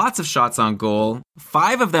 games, lots of shots on goal,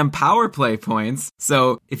 5 of them power play points.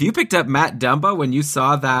 So if you picked up Matt Dumba when you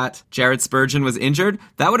saw that Jared Spurgeon was injured,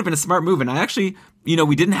 that would have been a smart move. And I actually,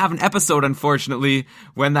 we didn't have an episode, unfortunately,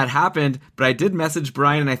 when that happened, but I did message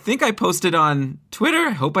Brian, and I think I posted on Twitter,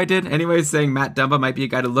 I hope I did, anyways, saying Matt Dumba might be a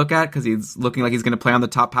guy to look at because he's looking like he's going to play on the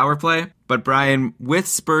top power play. But Brian, with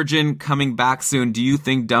Spurgeon coming back soon, do you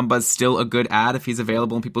think Dumba's still a good ad if he's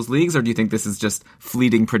available in people's leagues, or do you think this is just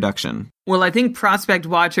fleeting production? Well, I think prospect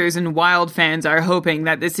watchers and Wild fans are hoping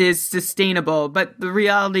that this is sustainable, but the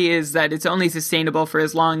reality is that it's only sustainable for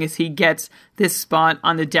as long as he gets this spot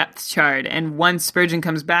on the depth chart. And once Spurgeon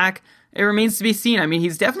comes back, it remains to be seen. I mean,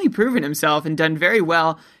 he's definitely proven himself and done very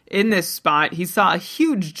well in this spot. He saw a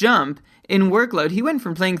huge jump in workload. He went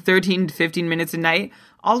from playing 13 to 15 minutes a night,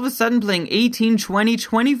 all of a sudden playing 18, 20,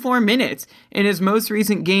 24 minutes in his most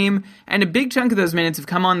recent game, and a big chunk of those minutes have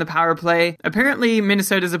come on the power play. Apparently,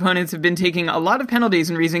 Minnesota's opponents have been taking a lot of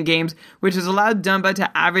penalties in recent games, which has allowed Dumba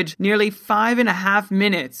to average nearly 5.5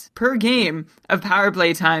 minutes per game of power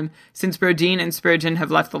play time since Brodin and Spurgeon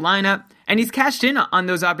have left the lineup. And he's cashed in on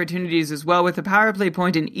those opportunities as well with a power play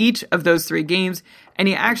point in each of those 3 games, and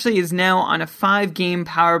he actually is now on a 5-game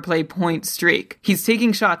power play point streak. He's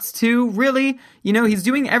taking shots too, really. He's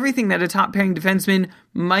doing everything that a top pairing defenseman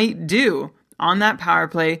might do on that power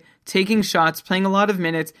play, taking shots, playing a lot of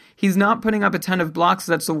minutes. He's not putting up a ton of blocks.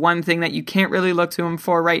 That's the one thing that you can't really look to him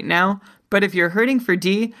for right now. But if you're hurting for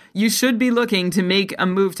D, you should be looking to make a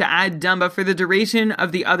move to add Dumba for the duration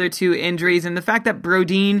of the other 2 injuries. And the fact that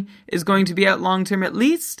Brodin is going to be out long-term at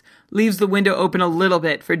least leaves the window open a little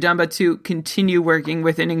bit for Dumba to continue working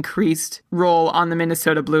with an increased role on the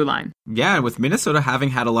Minnesota blue line. Yeah, and with Minnesota having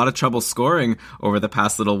had a lot of trouble scoring over the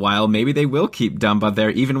past little while, maybe they will keep Dumba there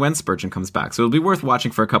even when Spurgeon comes back. So it'll be worth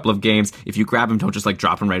watching for a couple of games. If you grab him, don't just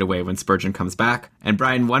drop him right away when Spurgeon comes back. And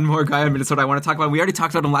Brian, one more guy in Minnesota I want to talk about. We already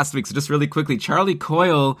talked about him last week, so just really quickly, Charlie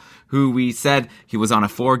Coyle, who we said he was on a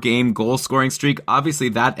 4-game goal-scoring streak. Obviously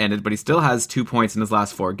that ended, but he still has 2 points in his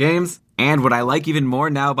last 4 games. And what I like even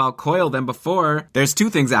more now about Coyle than before, there's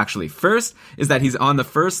two things actually. First is that he's on the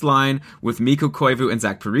first line with Mikko Koivu and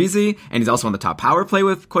Zach Parise, and he's also on the top power play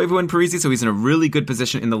with Koivu and Parise, so he's in a really good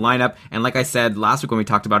position in the lineup. And like I said last week when we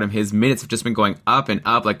talked about him, his minutes have just been going up and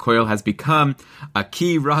up. Like Coyle has become a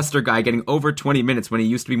key roster guy, getting over 20 minutes when he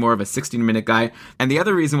used to be more of a 16-minute guy. And the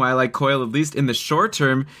other reason why I like Coyle, at least in the short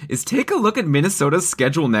term, is take a look at Minnesota's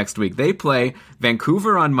schedule next week. They play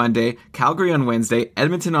Vancouver on Monday, Calgary on Wednesday,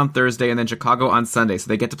 Edmonton on Thursday, and then Chicago on Sunday. So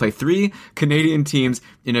they get to play 3 Canadian teams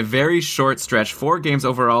in a very short stretch, 4 games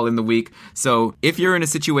overall in the week. So if you're in a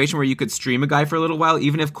situation where you could stream a guy for a little while,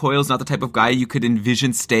 even if Coyle's not the type of guy you could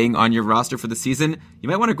envision staying on your roster for the season, you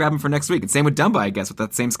might want to grab him for next week. And same with Dumba, I guess, with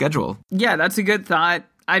that same schedule. Yeah, that's a good thought.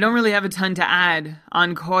 I don't really have a ton to add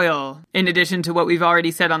on Coyle, in addition to what we've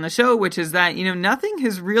already said on the show, which is that, nothing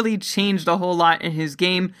has really changed a whole lot in his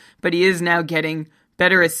game, but he is now getting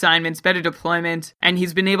better assignments, better deployment, and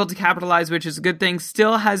he's been able to capitalize, which is a good thing.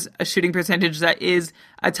 Still has a shooting percentage that is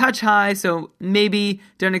a touch high, so maybe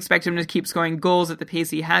don't expect him to keep scoring goals at the pace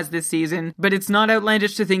he has this season, but it's not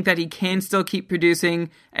outlandish to think that he can still keep producing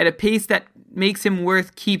at a pace that makes him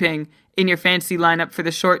worth keeping in your fantasy lineup for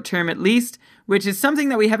the short term at least, which is something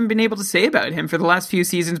that we haven't been able to say about him for the last few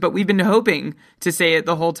seasons, but we've been hoping to say it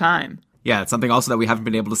the whole time. Yeah, it's something also that we haven't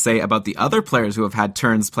been able to say about the other players who have had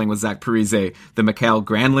turns playing with Zach Parise, the Mikael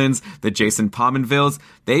Granlunds, the Jason Pominvilles.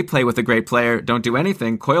 They play with a great player, don't do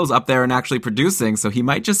anything. Coyle's up there and actually producing, so he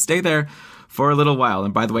might just stay there for a little while.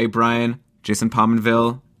 And by the way, Brian, Jason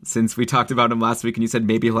Pominville, since we talked about him last week and you said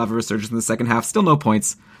maybe he'll have a resurgence in the second half, still no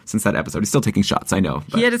points since that episode. He's still taking shots, I know.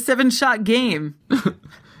 But... He had a 7-shot game.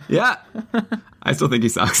 Yeah. I still think he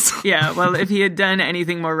sucks. Yeah, well, if he had done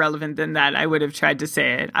anything more relevant than that, I would have tried to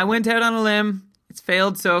say it. I went out on a limb. It's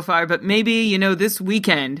failed so far, but maybe, this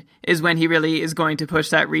weekend is when he really is going to push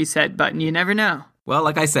that reset button. You never know. Well,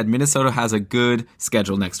 like I said, Minnesota has a good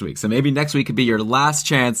schedule next week. So maybe next week could be your last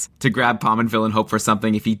chance to grab Pominville and hope for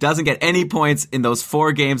something. If he doesn't get any points in those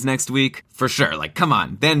 4 games next week, for sure, come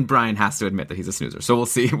on. Then Brian has to admit that he's a snoozer. So we'll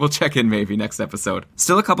see. We'll check in maybe next episode.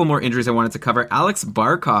 Still a couple more injuries I wanted to cover. Alex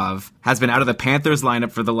Barkov has been out of the Panthers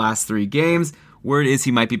lineup for the last 3 games. Word is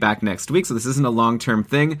he might be back next week, so this isn't a long-term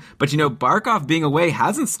thing. But Barkov being away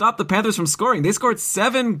hasn't stopped the Panthers from scoring. They scored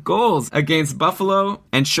 7 goals against Buffalo.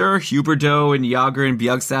 And sure, Huberdeau and Jágr and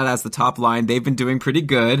Bjugstad as the top line, they've been doing pretty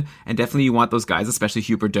good. And definitely you want those guys, especially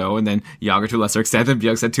Huberdeau and then Jágr to a lesser extent and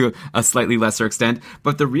Bjugstad to a slightly lesser extent.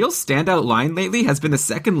 But the real standout line lately has been the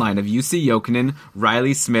second line of Jussi Jokinen,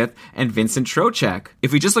 Riley Smith, and Vincent Trocheck.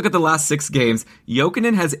 If we just look at the last 6 games,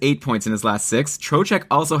 Jokinen has 8 points in his last 6. Trocheck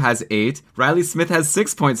also has 8. Riley Smith has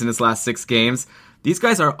 6 points in his last 6 games. These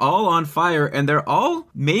guys are all on fire, and they're all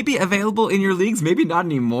maybe available in your leagues, maybe not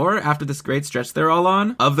anymore after this great stretch they're all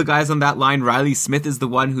on. Of the guys on that line, Riley Smith is the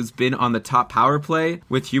one who's been on the top power play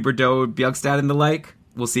with Huberdeau, Bjugstad, and the like.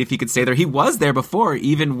 We'll see if he could stay there. He was there before,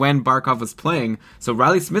 even when Barkov was playing. So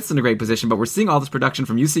Riley Smith's in a great position, but we're seeing all this production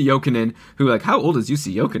from Jussi Jokinen, who, how old is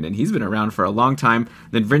Jussi Jokinen? He's been around for a long time.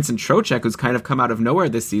 Then Vincent Trocheck, who's kind of come out of nowhere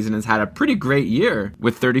this season, has had a pretty great year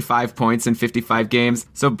with 35 points in 55 games.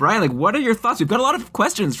 So Brian, what are your thoughts? We've got a lot of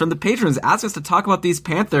questions from the patrons asking us to talk about these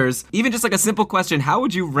Panthers. Even just a simple question, how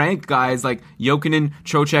would you rank guys like Jokinen,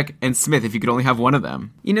 Trocheck, and Smith if you could only have one of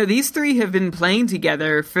them? These 3 have been playing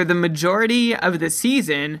together for the majority of the season,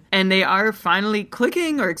 and they are finally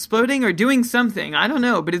clicking or exploding or doing something. I don't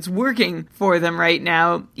know, but it's working for them right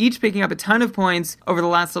now, each picking up a ton of points over the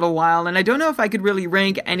last little while, and I don't know if I could really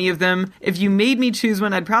rank any of them. If you made me choose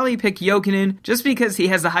one, I'd probably pick Jokinen, just because he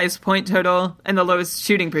has the highest point total and the lowest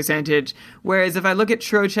shooting percentage, whereas if I look at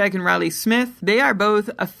Trocheck and Riley Smith, they are both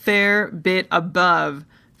a fair bit above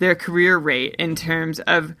their career rate in terms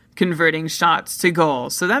of converting shots to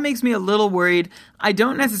goals. So that makes me a little worried. I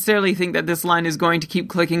don't necessarily think that this line is going to keep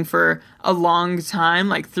clicking for a long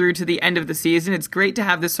time, through to the end of the season. It's great to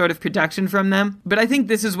have this sort of production from them, but I think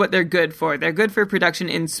this is what they're good for. They're good for production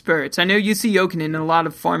in spurts. I know Jussi Jokinen in a lot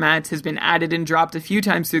of formats has been added and dropped a few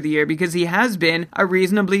times through the year because he has been a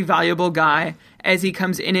reasonably valuable guy as he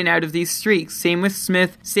comes in and out of these streaks. Same with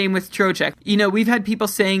Smith, same with Trocheck. We've had people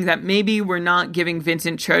saying that maybe we're not giving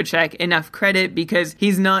Vincent Trocheck enough credit because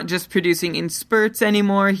he's not just producing in spurts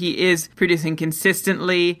anymore. He is producing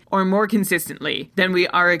consistently, or more consistently than we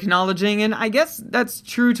are acknowledging, and I guess that's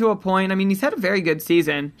true to a point. He's had a very good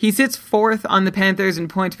season. He sits 4th on the Panthers in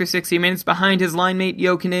points per 60 minutes behind his line mate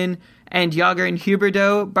Jokinen and Jágr and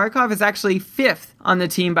Huberdeau. Barkov is actually 5th on the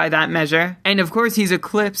team by that measure, and of course he's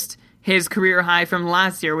eclipsed his career high from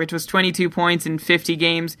last year, which was 22 points in 50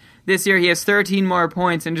 games. This year he has 13 more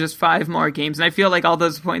points in just 5 more games. And I feel like all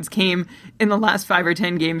those points came in the last 5 or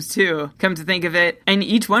 10 games too, come to think of it. And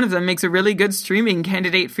each one of them makes a really good streaming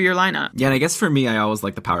candidate for your lineup. Yeah, and I guess for me, I always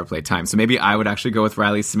like the power play time. So maybe I would actually go with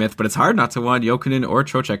Riley Smith, but it's hard not to want Jokinen or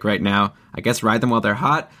Trocheck right now. I guess ride them while they're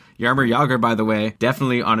hot. Jaromir Jagr, by the way,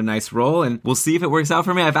 definitely on a nice roll, and we'll see if it works out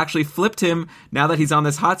for me. I've actually flipped him now that he's on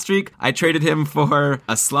this hot streak. I traded him for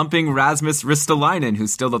a slumping Rasmus Ristolainen,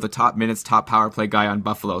 who's still the top minutes, top power play guy on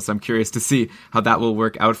Buffalo, so I'm curious to see how that will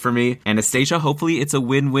work out for me. Anastasia, hopefully it's a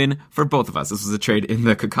win-win for both of us. This was a trade in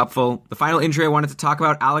the cupful. The final injury I wanted to talk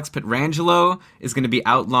about, Alex Pietrangelo, is going to be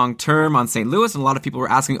out long-term on St. Louis, and a lot of people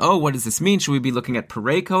were asking, what does this mean? Should we be looking at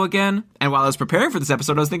Parayko again? And while I was preparing for this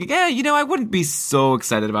episode, I was thinking, I wouldn't be so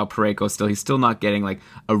excited about Parayko still. He's still not getting like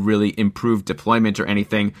a really improved deployment or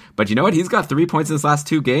anything. But you know what? He's got 3 points in his last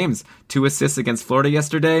 2 games. 2 assists against Florida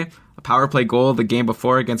yesterday. A power play goal the game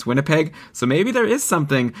before against Winnipeg. So maybe there is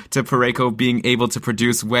something to Parayko being able to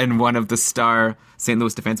produce when one of the star St.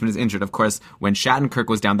 Louis defensemen is injured. Of course, when Shattenkirk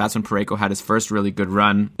was down, that's when Parayko had his first really good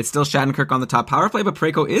run. It's still Shattenkirk on the top power play, but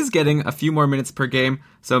Parayko is getting a few more minutes per game.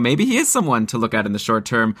 So maybe he is someone to look at in the short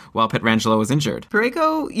term while Pietrangelo was injured.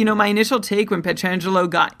 Parayko, my initial take when Pietrangelo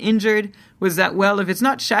got injured was that, if it's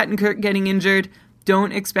not Shattenkirk getting injured,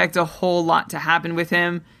 don't expect a whole lot to happen with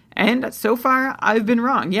him. And so far, I've been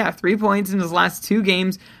wrong. 3 points in his last 2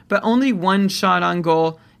 games, but only 1 shot on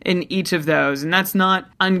goal in each of those. And that's not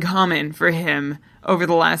uncommon for him over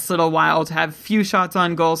the last little while to have few shots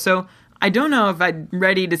on goal. So I don't know if I'm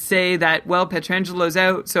ready to say that, Pietrangelo's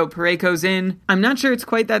out, so Parayko's in. I'm not sure it's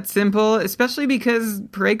quite that simple, especially because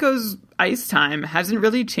Parayko's ice time hasn't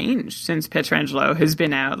really changed since Pietrangelo has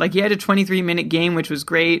been out. Like, he had a 23-minute game, which was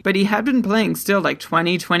great, but he had been playing still like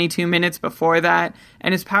 20, 22 minutes before that,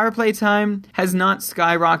 and his power play time has not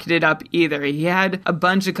skyrocketed up either. He had a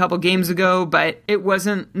bunch a couple games ago, but it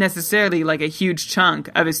wasn't necessarily like a huge chunk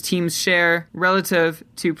of his team's share relative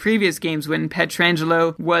to previous games when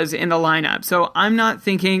Pietrangelo was in the lineup. So I'm not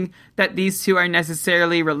thinking that these two are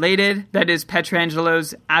necessarily related, that is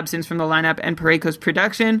Pietrangelo's absence from the lineup and Parayko's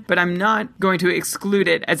production, but I'm not going to exclude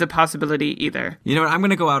it as a possibility either. You know what, I'm going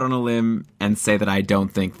to go out on a limb and say that I don't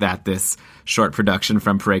think that this short production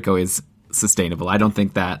from Parayko is sustainable. I don't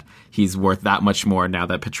think that he's worth that much more now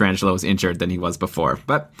that Pietrangelo is injured than he was before.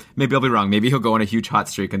 But maybe I'll be wrong. Maybe he'll go on a huge hot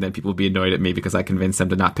streak and then people will be annoyed at me because I convinced them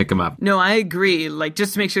to not pick him up. No, I agree. Like,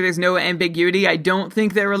 just to make sure there's no ambiguity, I don't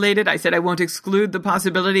think they're related. I said I won't exclude the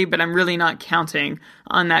possibility, but I'm really not counting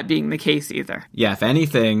on that being the case either. Yeah, if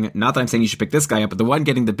anything, not that I'm saying you should pick this guy up, but the one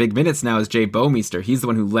getting the big minutes now is Jay Bouwmeester. He's the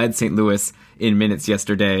one who led St. Louis in minutes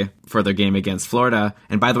yesterday for their game against Florida.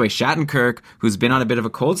 And by the way, Shattenkirk, who's been on a bit of a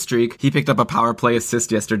cold streak, he picked up a power play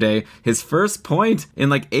assist yesterday. His first point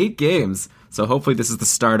in like 8 games. So hopefully this is the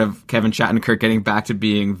start of Kevin Shattenkirk getting back to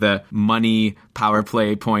being the money power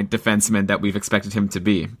play point defenseman that we've expected him to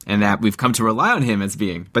be and that we've come to rely on him as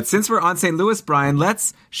being. But since we're on St. Louis, Brian,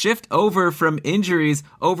 let's shift over from injuries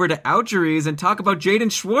over to outjuries and talk about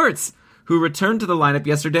Jaden Schwartz, who returned to the lineup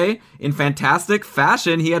yesterday in fantastic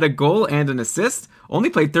fashion. He had a goal and an assist. Only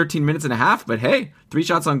played 13 minutes and a half, but hey, 3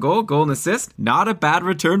 shots on goal, goal and assist. Not a bad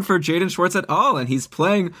return for Jaden Schwartz at all. And he's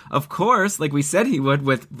playing, of course, like we said he would,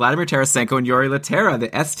 with Vladimir Tarasenko and Jori Lehtera. The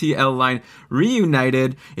STL line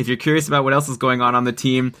reunited. If you're curious about what else is going on the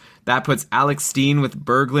team, that puts Alex Steen with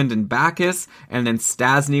Berglund and Backus, and then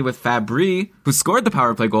Stasny with Fabry, who scored the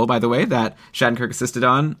power play goal, by the way, that Shattenkirk assisted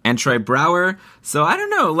on, and Troy Brouwer. So I don't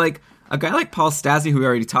know, like, a guy like Paul Stasny, who we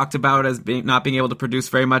already talked about as not being able to produce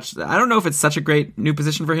very much, I don't know if it's such a great new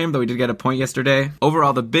position for him, though he did get a point yesterday.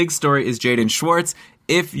 Overall, the big story is Jaden Schwartz.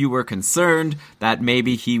 If you were concerned that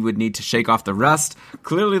maybe he would need to shake off the rust,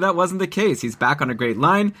 clearly that wasn't the case. He's back on a great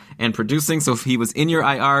line and producing, so if he was in your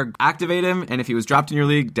IR, activate him, and if he was dropped in your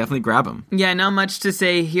league, definitely grab him. Yeah, not much to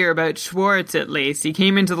say here about Schwartz, at least. He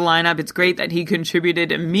came into the lineup. It's great that he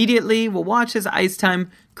contributed immediately. We'll watch his ice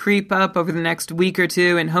time creep up over the next week or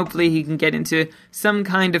two, and hopefully he can get into some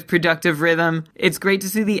kind of productive rhythm. It's great to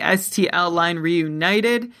see the STL line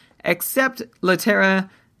reunited, except Lehtera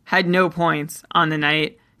had no points on the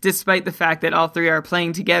night, despite the fact that all three are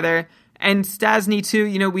playing together. And Stasny,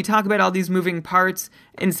 too, we talk about all these moving parts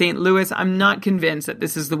in St. Louis. I'm not convinced that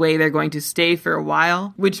this is the way they're going to stay for a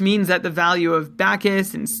while, which means that the value of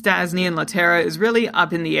Backus and Stasny and Lehtera is really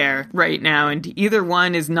up in the air right now, and either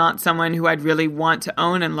one is not someone who I'd really want to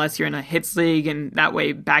own unless you're in a hits league, and that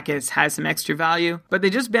way Backus has some extra value. But they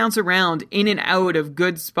just bounce around in and out of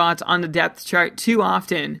good spots on the depth chart too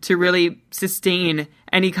often to really sustain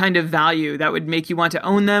any kind of value that would make you want to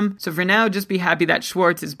own them. So for now, just be happy that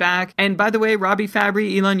Schwartz is back. And by the way, Robbie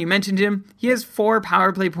Fabry, Elon, you mentioned him. He has 4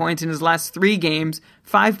 power play points in his last 3 games,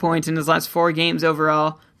 5 points in his last 4 games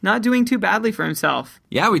overall. Not doing too badly for himself.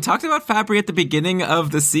 Yeah, we talked about Fabry at the beginning of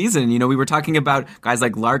the season. You know, we were talking about guys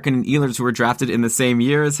like Larkin and Ehlers who were drafted in the same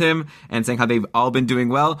year as him and saying how they've all been doing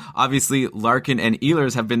well. Obviously, Larkin and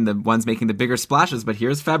Ehlers have been the ones making the bigger splashes, but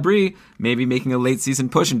here's Fabry maybe making a late season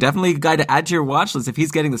push, and definitely a guy to add to your watch list. If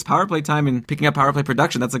he's getting this power play time and picking up power play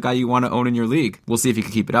production, that's a guy you want to own in your league. We'll see if he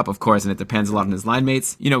can keep it up, of course, and it depends a lot on his line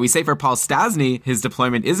mates. You know, we say for Paul Stastny, his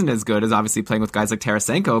deployment isn't as good as obviously playing with guys like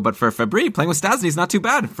Tarasenko, but for Fabry, playing with Stastny is not too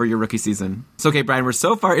bad for your rookie season. So, okay, Brian, we're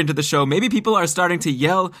so far into the show, maybe people are starting to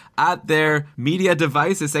yell at their media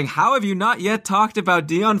devices saying, how have you not yet talked about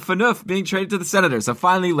Dion Phaneuf being traded to the Senators? So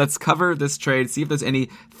finally, let's cover this trade, see if there's any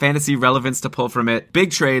fantasy relevance to pull from it.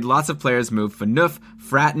 Big trade, lots of players moved. Phaneuf,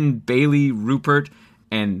 Fratton, Bailey, Rupert,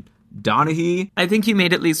 and Donaghy. I think you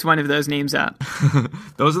made at least one of those names up.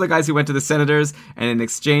 Those are the guys who went to the Senators, and in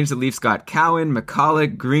exchange, the Leafs got Cowan,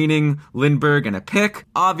 McCulloch, Greening, Lindbergh, and a pick.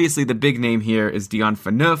 Obviously, the big name here is Dion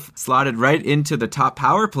Phaneuf, slotted right into the top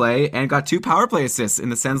power play and got 2 power play assists in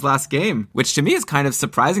the Sens' last game, which to me is kind of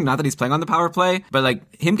surprising, not that he's playing on the power play, but like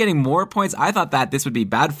him getting more points. I thought that this would be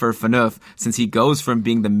bad for Phaneuf since he goes from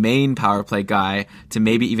being the main power play guy to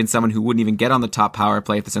maybe even someone who wouldn't even get on the top power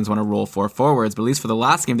play if the Sens want to roll 4 forwards, but at least for the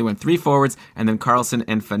last game, they went 3 forwards, and then Karlsson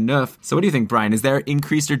and Phaneuf. So what do you think, Brian? Is there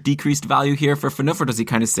increased or decreased value here for Phaneuf, or does he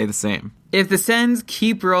kind of stay the same? If the Sens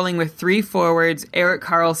keep rolling with 3 forwards, Erik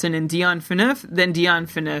Karlsson and Dion Phaneuf, then Dion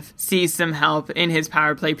Phaneuf sees some help in his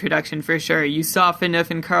power play production for sure. You saw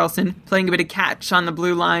Phaneuf and Karlsson playing a bit of catch on the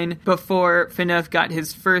blue line before Phaneuf got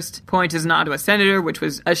his first point as an Ottawa Senator, which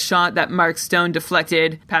was a shot that Mark Stone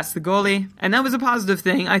deflected past the goalie. And that was a positive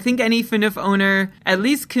thing. I think any Phaneuf owner at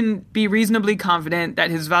least can be reasonably confident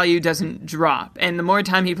that his value doesn't drop. And the more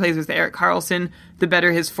time he plays with Erik Karlsson, the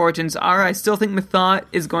better his fortunes are. I still think Mathot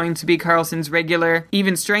is going to be Karlsson's regular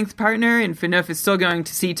even strength partner, and Phaneuf is still going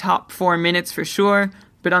to see top 4 minutes for sure.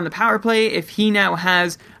 But on the power play, if he now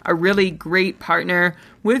has a really great partner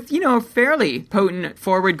with, a fairly potent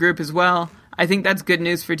forward group as well, I think that's good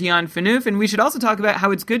news for Dion Phaneuf. And we should also talk about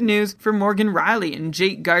how it's good news for Morgan Rielly and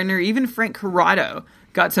Jake Gardiner, even Frank Corrado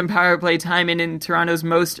got some power play time in Toronto's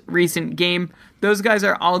most recent game. Those guys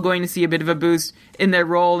are all going to see a bit of a boost in their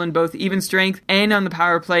role in both even strength and on the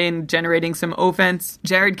power play and generating some offense.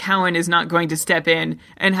 Jared Cowan is not going to step in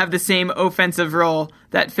and have the same offensive role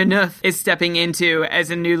that Phaneuf is stepping into as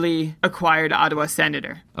a newly acquired Ottawa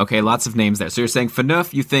Senator. Okay, lots of names there. So you're saying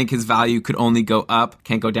Phaneuf, you think his value could only go up,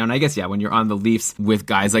 can't go down. I guess, yeah, when you're on the Leafs with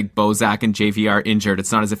guys like Bozak and JVR injured,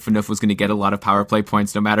 it's not as if Phaneuf was going to get a lot of power play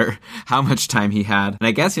points no matter how much time he had. And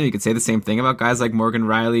I guess, you could say the same thing about guys like Morgan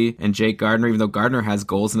Rielly and Jake Gardiner, even though Gardner has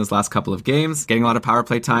goals in his last couple of games, getting a lot of power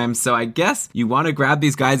play time. So I guess you want to grab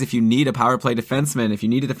these guys if you need a power play defenseman. If you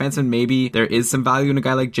need a defenseman, maybe there is some value in a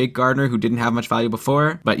guy like Jake Gardiner who didn't have much value before.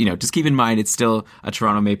 But, just keep in mind it's still a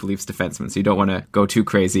Toronto Maple Leafs defenseman, so you don't want to go too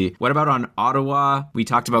crazy. What about on Ottawa? We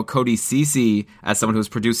talked about Cody Ceci as someone who was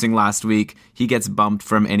producing last week. He gets bumped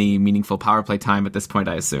from any meaningful power play time at this point,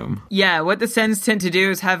 I assume. Yeah, what the Sens tend to do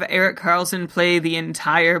is have Erik Karlsson play the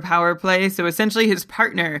entire power play. So essentially his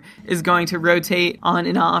partner is going to rotate on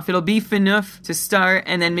and off. It'll be Phaneuf to start,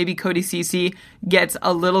 and then maybe Cody Ceci gets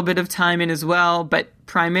a little bit of time in as well, but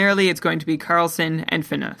primarily it's going to be Karlsson and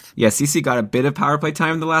Phaneuf. Yeah, Ceci got a bit of power play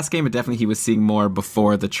time in the last game, but definitely he was seeing more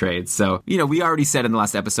before the trade. So, we already said in the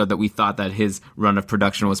last episode that we thought that his run of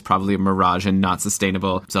production was probably a mirage and not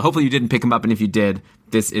sustainable. So hopefully you didn't pick him up, and if you did,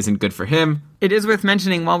 this isn't good for him. It is worth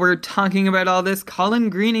mentioning while we're talking about all this, Colin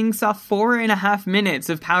Greening saw 4.5 minutes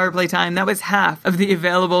of power play time. That was half of the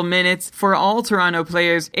available minutes for all Toronto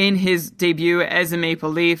players in his debut as a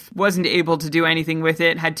Maple Leaf. Wasn't able to do anything with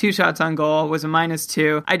it. Had 2 shots on goal. Was a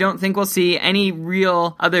 -2. I don't think we'll see any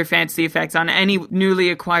real other fantasy effects on any newly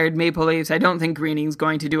acquired Maple Leafs. I don't think Greening's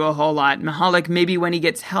going to do a whole lot. Michalek, maybe when he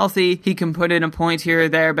gets healthy, he can put in a point here or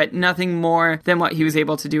there, but nothing more than what he was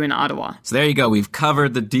able to do in Ottawa. So there you go. We've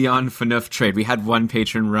covered the Dion Phaneuf trade. We had one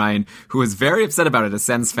patron, Ryan, who was very upset about it, a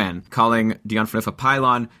Sens fan, calling Dion Phaneuf a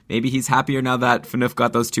pylon. Maybe he's happier now that Phaneuf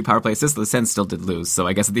got those 2 power play assists. The Sens still did lose, so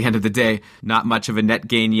I guess at the end of the day, not much of a net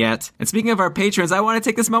gain yet. And speaking of our patrons, I want to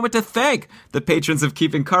take this moment to thank the patrons of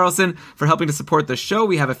Keeping Karlsson for helping to support the show.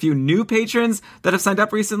 We have a few new patrons that have signed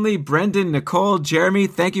up recently. Brendan, Nicole, Jeremy,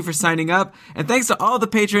 thank you for signing up. And thanks to all the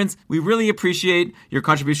patrons. We really appreciate your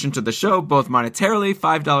contribution to the show, both monetarily,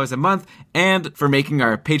 $5 a month, and for making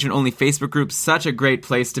our patron-only Facebook group such a great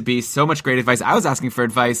place to be. So much great advice. I was asking for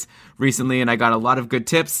advice recently, and I got a lot of good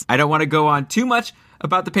tips. I don't want to go on too much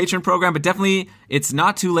about the Patreon program, but definitely it's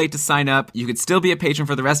not too late to sign up. You could still be a patron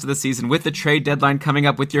for the rest of the season with the trade deadline coming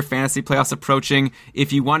up, with your fantasy playoffs approaching.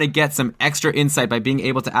 If you want to get some extra insight by being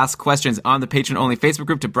able to ask questions on the Patreon-only Facebook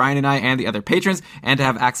group to Brian and I and the other patrons, and to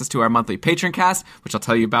have access to our monthly Patreon cast, which I'll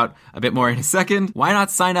tell you about a bit more in a second, why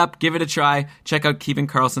not sign up, give it a try, check out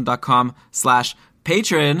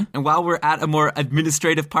kevinkarlsson.com/patron. And while we're at a more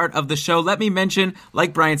administrative part of the show, let me mention,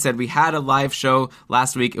 like Brian said, we had a live show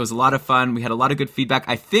last week. It was a lot of fun. We had a lot of good feedback.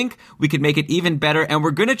 I think we could make it even better, and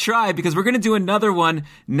we're going to try, because we're going to do another one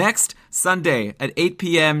next Sunday at 8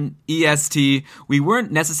 p.m. EST. We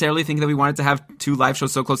weren't necessarily thinking that we wanted to have two live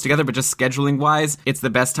shows so close together, but just scheduling wise, it's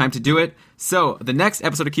the best time to do it. So the next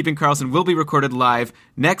episode of Keeping Karlsson will be recorded live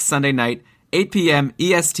next Sunday night, 8 p.m.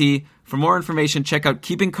 EST. For more information, check out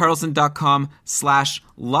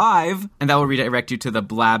keepingkarlsson.com/live, and that will redirect you to the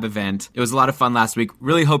Blab event. It was a lot of fun last week.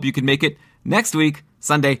 Really hope you can make it next week,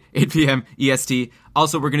 Sunday, 8 p.m. EST.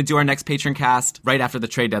 Also, we're going to do our next patron cast right after the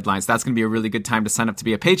trade deadline. So that's going to be a really good time to sign up to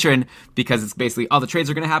be a patron, because it's basically all the trades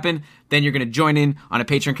are going to happen. Then you're going to join in on a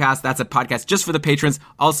patron cast. That's a podcast just for the patrons.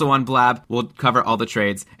 Also on Blab, we'll cover all the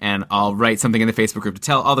trades, and I'll write something in the Facebook group to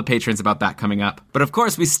tell all the patrons about that coming up. But of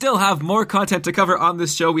course, we still have more content to cover on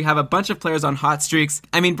this show. We have a bunch of players on hot streaks.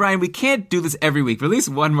 I mean, Brian, we can't do this every week, but at least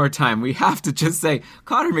one more time. We have to just say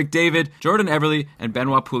Connor McDavid, Jordan Eberle, and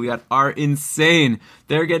Benoit Pouliot are insane.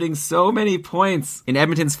 They're getting so many points. In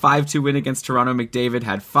Edmonton's 5-2 win against Toronto, McDavid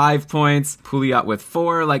had 5 points, Pouliot with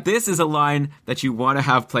 4. Like, this is a line that you want to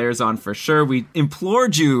have players on for sure. We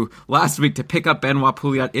implored you last week to pick up Benoit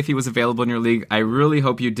Pouliot if he was available in your league. I really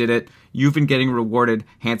hope you did it. You've been getting rewarded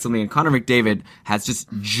handsomely, and Connor McDavid has just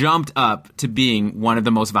jumped up to being one of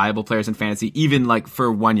the most valuable players in fantasy, even like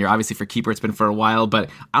for 1 year. Obviously for keeper, it's been for a while, but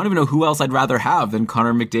I don't even know who else I'd rather have than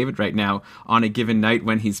Connor McDavid right now on a given night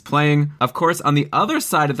when he's playing. Of course, on the other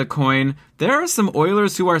side of the coin, there are some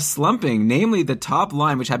Oilers who are slumping, namely the top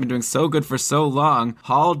line, which have been doing so good for so long.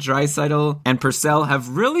 Hall, Draisaitl, and Purcell have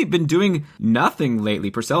really been doing nothing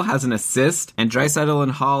lately. Purcell has an assist, and Draisaitl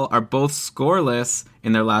and Hall are both scoreless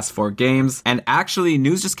in their last 4 games. And actually,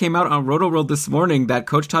 news just came out on Roto-World this morning that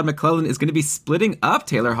Coach Todd McClellan is going to be splitting up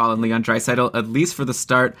Taylor Hall and Leon Draisaitl, at least for the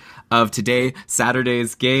start of today,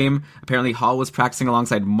 Saturday's game. Apparently, Hall was practicing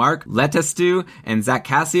alongside Mark Letestu and Zach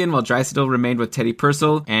Kassian, while Draisaitl remained with Teddy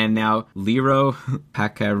Purcell and now Lero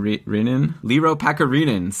Pakarinen.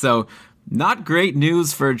 So, not great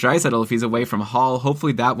news for Draisaitl if he's away from Hall.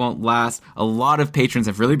 Hopefully that won't last. A lot of patrons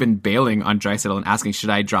have really been bailing on Draisaitl and asking,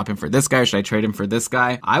 should I drop him for this guy or should I trade him for this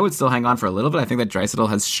guy? I would still hang on for a little bit. I think that Draisaitl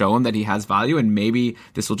has shown that he has value, and maybe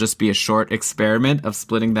this will just be a short experiment of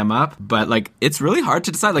splitting them up. But like, it's really hard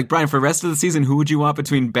to decide. Like, Brian, for the rest of the season, who would you want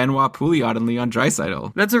between Benoit Pouliot and Leon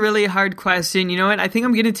Draisaitl? That's a really hard question. You know what? I think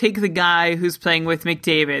I'm going to take the guy who's playing with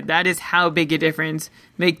McDavid. That is how big a difference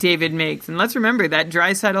McDavid makes. And let's remember that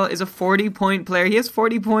Draisaitl is a 40-point player. He has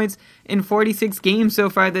 40 points in 46 games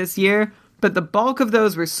so far this year, but the bulk of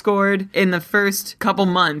those were scored in the first couple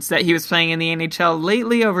months that he was playing in the NHL.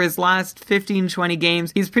 Lately, over his last 15-20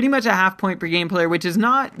 games, he's pretty much a half-point per game player, which is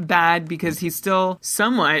not bad because he's still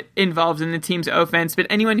somewhat involved in the team's offense. But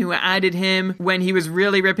anyone who added him when he was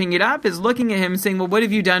really ripping it up is looking at him saying, well, what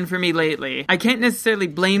have you done for me lately? I can't necessarily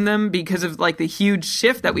blame them because of like the huge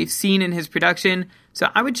shift that we've seen in his production. So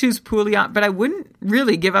I would choose Pouliot, but I wouldn't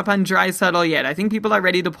really give up on Draisaitl yet. I think people are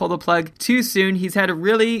ready to pull the plug too soon. He's had a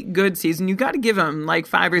really good season. You got to give him like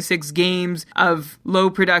 5 or 6 games of low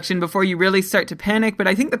production before you really start to panic. But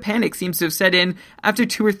I think the panic seems to have set in after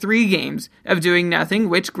 2 or 3 games of doing nothing,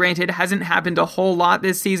 which granted hasn't happened a whole lot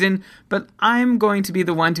this season. But I'm going to be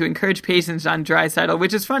the one to encourage patience on Draisaitl,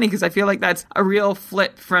 which is funny because I feel like that's a real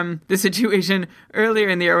flip from the situation earlier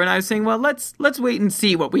in the year when I was saying, well, let's wait and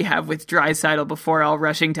see what we have with Draisaitl before all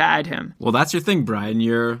rushing to add him. Well, that's your thing, Brian.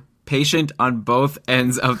 You're patient on both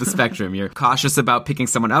ends of the spectrum. You're cautious about picking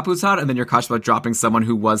someone up who's hot, and then you're cautious about dropping someone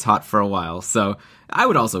who was hot for a while. So I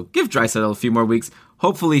would also give Draisaitl a few more weeks.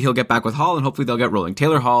 Hopefully he'll get back with Hall, and hopefully they'll get rolling.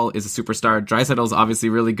 Taylor Hall is a superstar. Draisaitl's obviously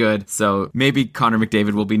really good, so maybe Connor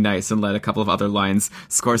McDavid will be nice and let a couple of other lines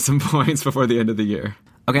score some points before the end of the year.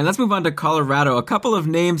 Okay, let's move on to Colorado. A couple of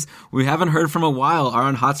names we haven't heard from a while are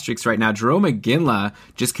on hot streaks right now. Jarome Iginla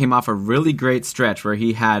just came off a really great stretch where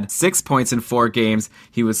he had 6 points in 4 games.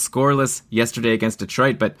 He was scoreless yesterday against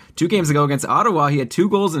Detroit, but 2 games ago against Ottawa, he had 2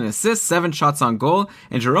 goals and assists, 7 shots on goal,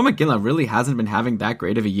 and Jarome Iginla really hasn't been having that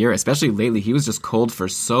great of a year, especially lately. He was just cold for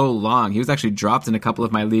so long. He was actually dropped in a couple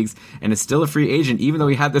of my leagues and is still a free agent, even though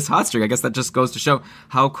he had this hot streak. I guess that just goes to show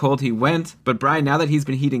how cold he went. But Brian, now that he's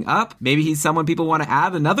been heating up, maybe he's someone people want to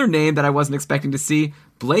add. Another name that I wasn't expecting to see,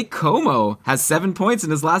 Blake Como has 7 points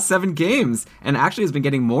in his last 7 games and actually has been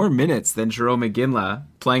getting more minutes than Jerome Iginla,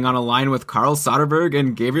 playing on a line with Carl Soderberg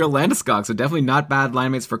and Gabriel Landeskog. So definitely not bad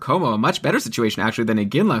line mates for Como. A much better situation actually than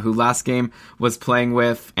Iginla, who last game was playing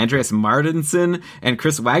with Andreas Martinson and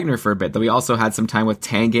Chris Wagner for a bit, though he also had some time with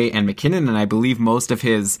Tanguay and McKinnon, and I believe most of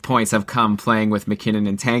his points have come playing with McKinnon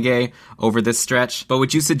and Tanguay over this stretch. But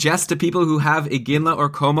would you suggest to people who have Iginla or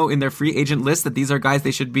Como in their free agent list that these are guys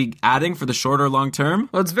they should be adding for the short or long term?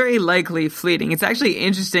 Well, it's very likely fleeting. It's actually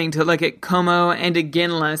interesting to look at Como and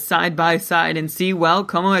Iginla side by side and see, well,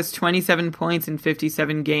 Como has 27 points in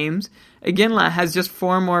 57 games. Iginla has just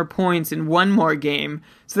 4 more points in 1 more game.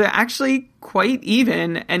 So they're actually quite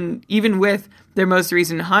even, and even with their most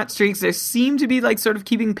recent hot streaks, they seem to be like sort of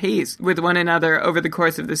keeping pace with one another over the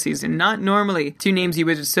course of the season. Not normally 2 names you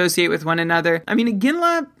would associate with one another. I mean,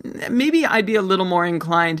 Iginla, maybe I'd be a little more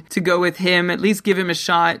inclined to go with him, at least give him a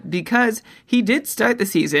shot, because he did start the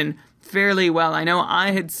season fairly well. I know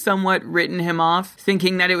I had somewhat written him off,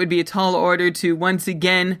 thinking that it would be a tall order to once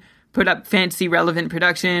again put up fantasy relevant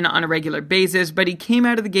production on a regular basis, but he came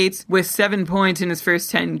out of the gates with 7 points in his first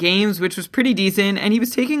 10 games, which was pretty decent, and he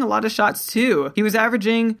was taking a lot of shots too. He was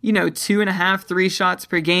averaging, 2.5, 3 shots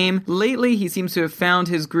per game. Lately, he seems to have found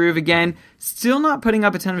his groove again. Still not putting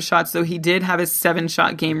up a ton of shots, though he did have a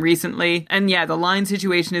 7-shot game recently. And yeah, the line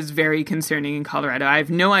situation is very concerning in Colorado. I have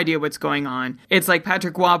no idea what's going on. It's like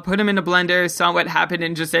Patrick Waugh put him in a blender, saw what happened,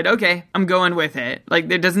 and just said, okay, I'm going with it. Like,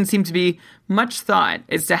 there doesn't seem to be much thought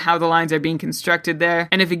as to how the lines are being constructed there.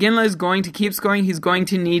 And if Iginla is going to keep scoring, he's going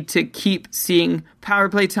to need to keep seeing power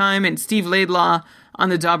play time. And Steve Laidlaw on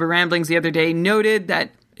the Dobber Ramblings the other day noted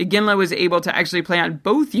that Iginla was able to actually play on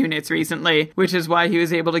both units recently, which is why he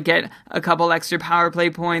was able to get a couple extra power play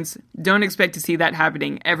points. Don't expect to see that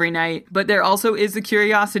happening every night. But there also is the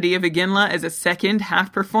curiosity of Iginla as a second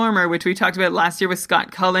half performer, which we talked about last year with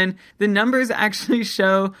Scott Cullen. The numbers actually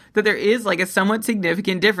show that there is like a somewhat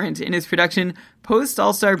significant difference in his production post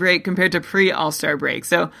All-Star break compared to pre-All-Star break.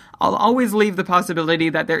 So I'll always leave the possibility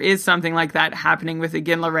that there is something like that happening with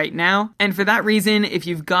Iginla right now. And for that reason, if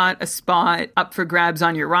you've got a spot up for grabs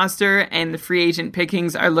on your roster and the free agent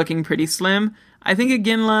pickings are looking pretty slim, I think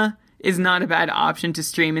Iginla is not a bad option to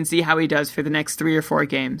stream and see how he does for the next 3 or 4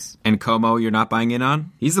 games. And Como, you're not buying in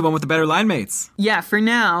on? He's the one with the better line mates. Yeah, for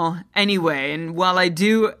now, anyway. And while I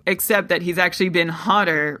do accept that he's actually been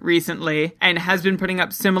hotter recently and has been putting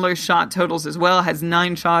up similar shot totals as well, has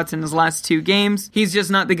 9 shots in his last 2 games, he's just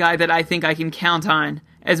not the guy that I think I can count on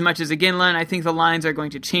as much as Iginla, and I think the lines are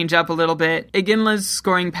going to change up a little bit. Iginla's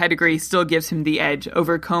scoring pedigree still gives him the edge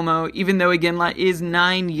over Como, even though Iginla is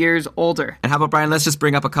 9 years older. And how about, Brian, let's just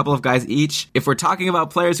bring up a couple of guys each. If we're talking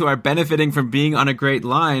about players who are benefiting from being on a great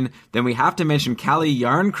line, then we have to mention Calle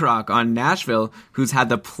Jarnkrok on Nashville, who's had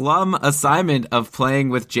the plum assignment of playing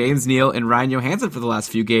with James Neal and Ryan Johansson for the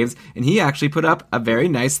last few games, and he actually put up a very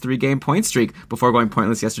nice 3-game point streak before going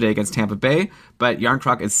pointless yesterday against Tampa Bay. But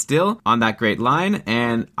Jarnkrok is still on that great line,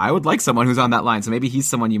 and I would like someone who's on that line, so maybe he's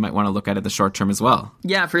someone you might want to look at the short term as well.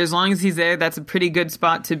 Yeah, for as long as he's there, that's a pretty good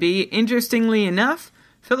spot to be. Interestingly enough,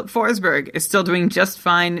 Philip Forsberg is still doing just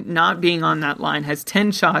fine not being on that line, has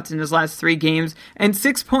 10 shots in his last 3 games, and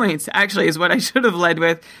 6 points, actually, is what I should have led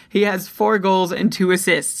with. He has 4 goals and 2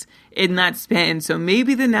 assists in that span, so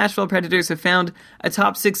maybe the Nashville Predators have found a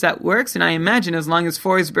top 6 that works, and I imagine as long as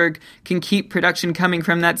Forsberg can keep production coming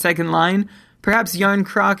from that second line, perhaps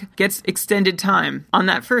Jarnkrok gets extended time on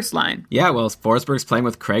that first line. Yeah, well, Forsberg's playing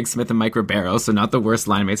with Craig Smith and Mike Ribeiro, so not the worst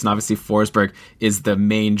line mates, and obviously Forsberg is the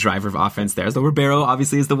main driver of offense there. So Ribeiro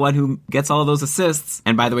obviously is the one who gets all of those assists.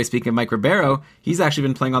 And by the way, speaking of Mike Ribeiro, he's actually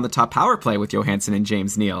been playing on the top power play with Johansson and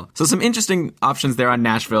James Neal. So some interesting options there on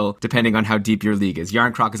Nashville, depending on how deep your league is.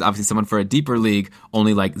 Jarnkrok is obviously someone for a deeper league,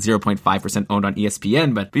 only like 0.5% owned on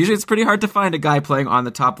ESPN, but usually it's pretty hard to find a guy playing on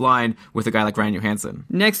the top line with a guy like Ryan Johansson.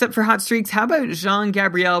 Next up for hot streaks, how about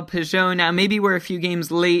Jean-Gabriel Pageau? Now, maybe we're a few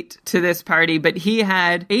games late to this party, but he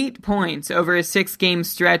had 8 points over a 6-game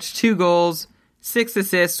stretch, 2 goals, 6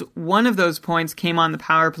 assists. 1 of those points came on the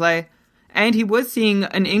power play. And he was seeing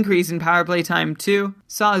an increase in power play time too.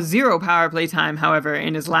 Saw 0 power play time, however,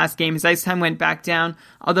 in his last game. His ice time went back down,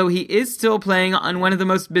 although he is still playing on one of the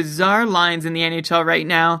most bizarre lines in the NHL right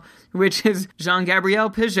now, which is Jean-Gabriel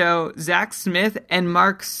Pageau, Zach Smith, and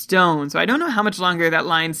Mark Stone. So I don't know how much longer that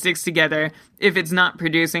line sticks together if it's not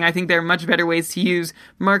producing. I think there are much better ways to use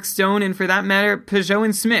Mark Stone, and for that matter, Pageau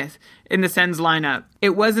and Smith in the Sens lineup.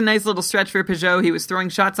 It was a nice little stretch for Pageau. He was throwing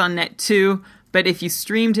shots on net too, But if you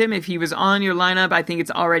streamed him, if he was on your lineup, I think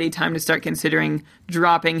it's already time to start considering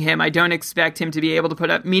dropping him. I don't expect him to be able to put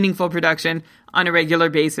up meaningful production on a regular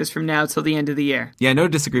basis from now till the end of the year. Yeah, no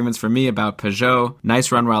disagreements from me about Peugeot. Nice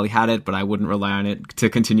run while he had it, but I wouldn't rely on it to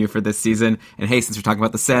continue for this season. And hey, since we're talking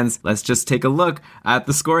about the Sens, let's just take a look at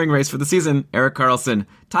the scoring race for the season. Erik Karlsson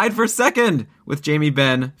tied for second with Jamie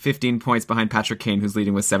Benn, 15 points behind Patrick Kane, who's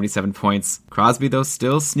leading with 77 points. Crosby, though,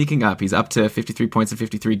 still sneaking up. He's up to 53 points in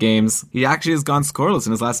 53 games. He actually has gone scoreless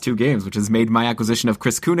in his last 2 games, which has made my acquisition of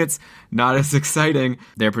Chris Kunitz not as exciting.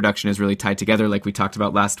 Their production is really tied together like we talked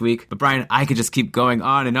about last week. But Brian, I could just keep going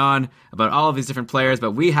on and on about all of these different players,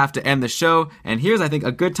 but we have to end the show. And here's, I think,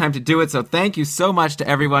 a good time to do it. So thank you so much to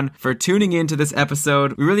everyone for tuning in to this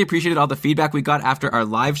episode. We really appreciated all the feedback we got after our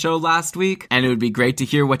live show last week. And it would be great to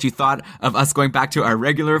hear what you thought of us going back to our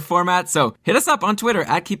regular format. So hit us up on Twitter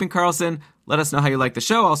at Keeping Karlsson. Let us know how you like the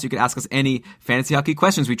show. Also, you can ask us any fantasy hockey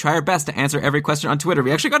questions. We try our best to answer every question on Twitter.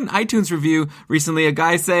 We actually got an iTunes review recently, a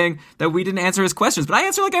guy saying that we didn't answer his questions, but I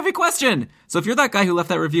answer like every question. So if you're that guy who left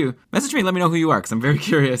that review, message me and let me know who you are, because I'm very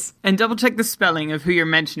curious. And double check the spelling of who you're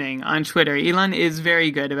mentioning on Twitter. Elon is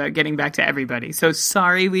very good about getting back to everybody. So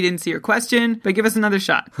sorry we didn't see your question, but give us another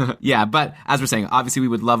shot. Yeah, but as we're saying, obviously we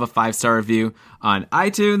would love a 5-star review on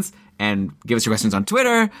iTunes. And give us your questions on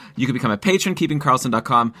Twitter. You can become a patron,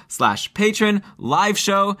 keepingkarlsson.com/patron. Live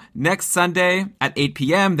show next Sunday at 8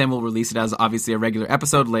 p.m. Then we'll release it as obviously a regular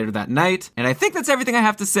episode later that night. And I think that's everything I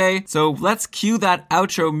have to say. So let's cue that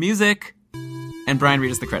outro music. And Brian, read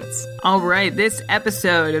us the credits. All right, this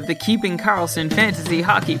episode of the Keeping Karlsson Fantasy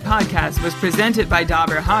Hockey Podcast was presented by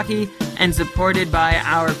Dauber Hockey and supported by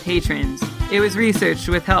our patrons. It was researched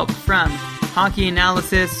with help from Hockey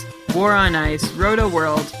Analysis, War on Ice, Roto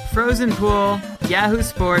World, Frozen Pool, Yahoo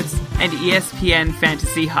Sports, and ESPN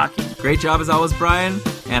Fantasy Hockey. Great job as always, Brian.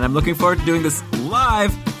 And I'm looking forward to doing this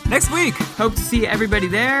live next week. Hope to see everybody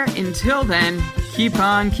there. Until then, keep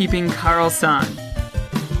on keeping Karlsson.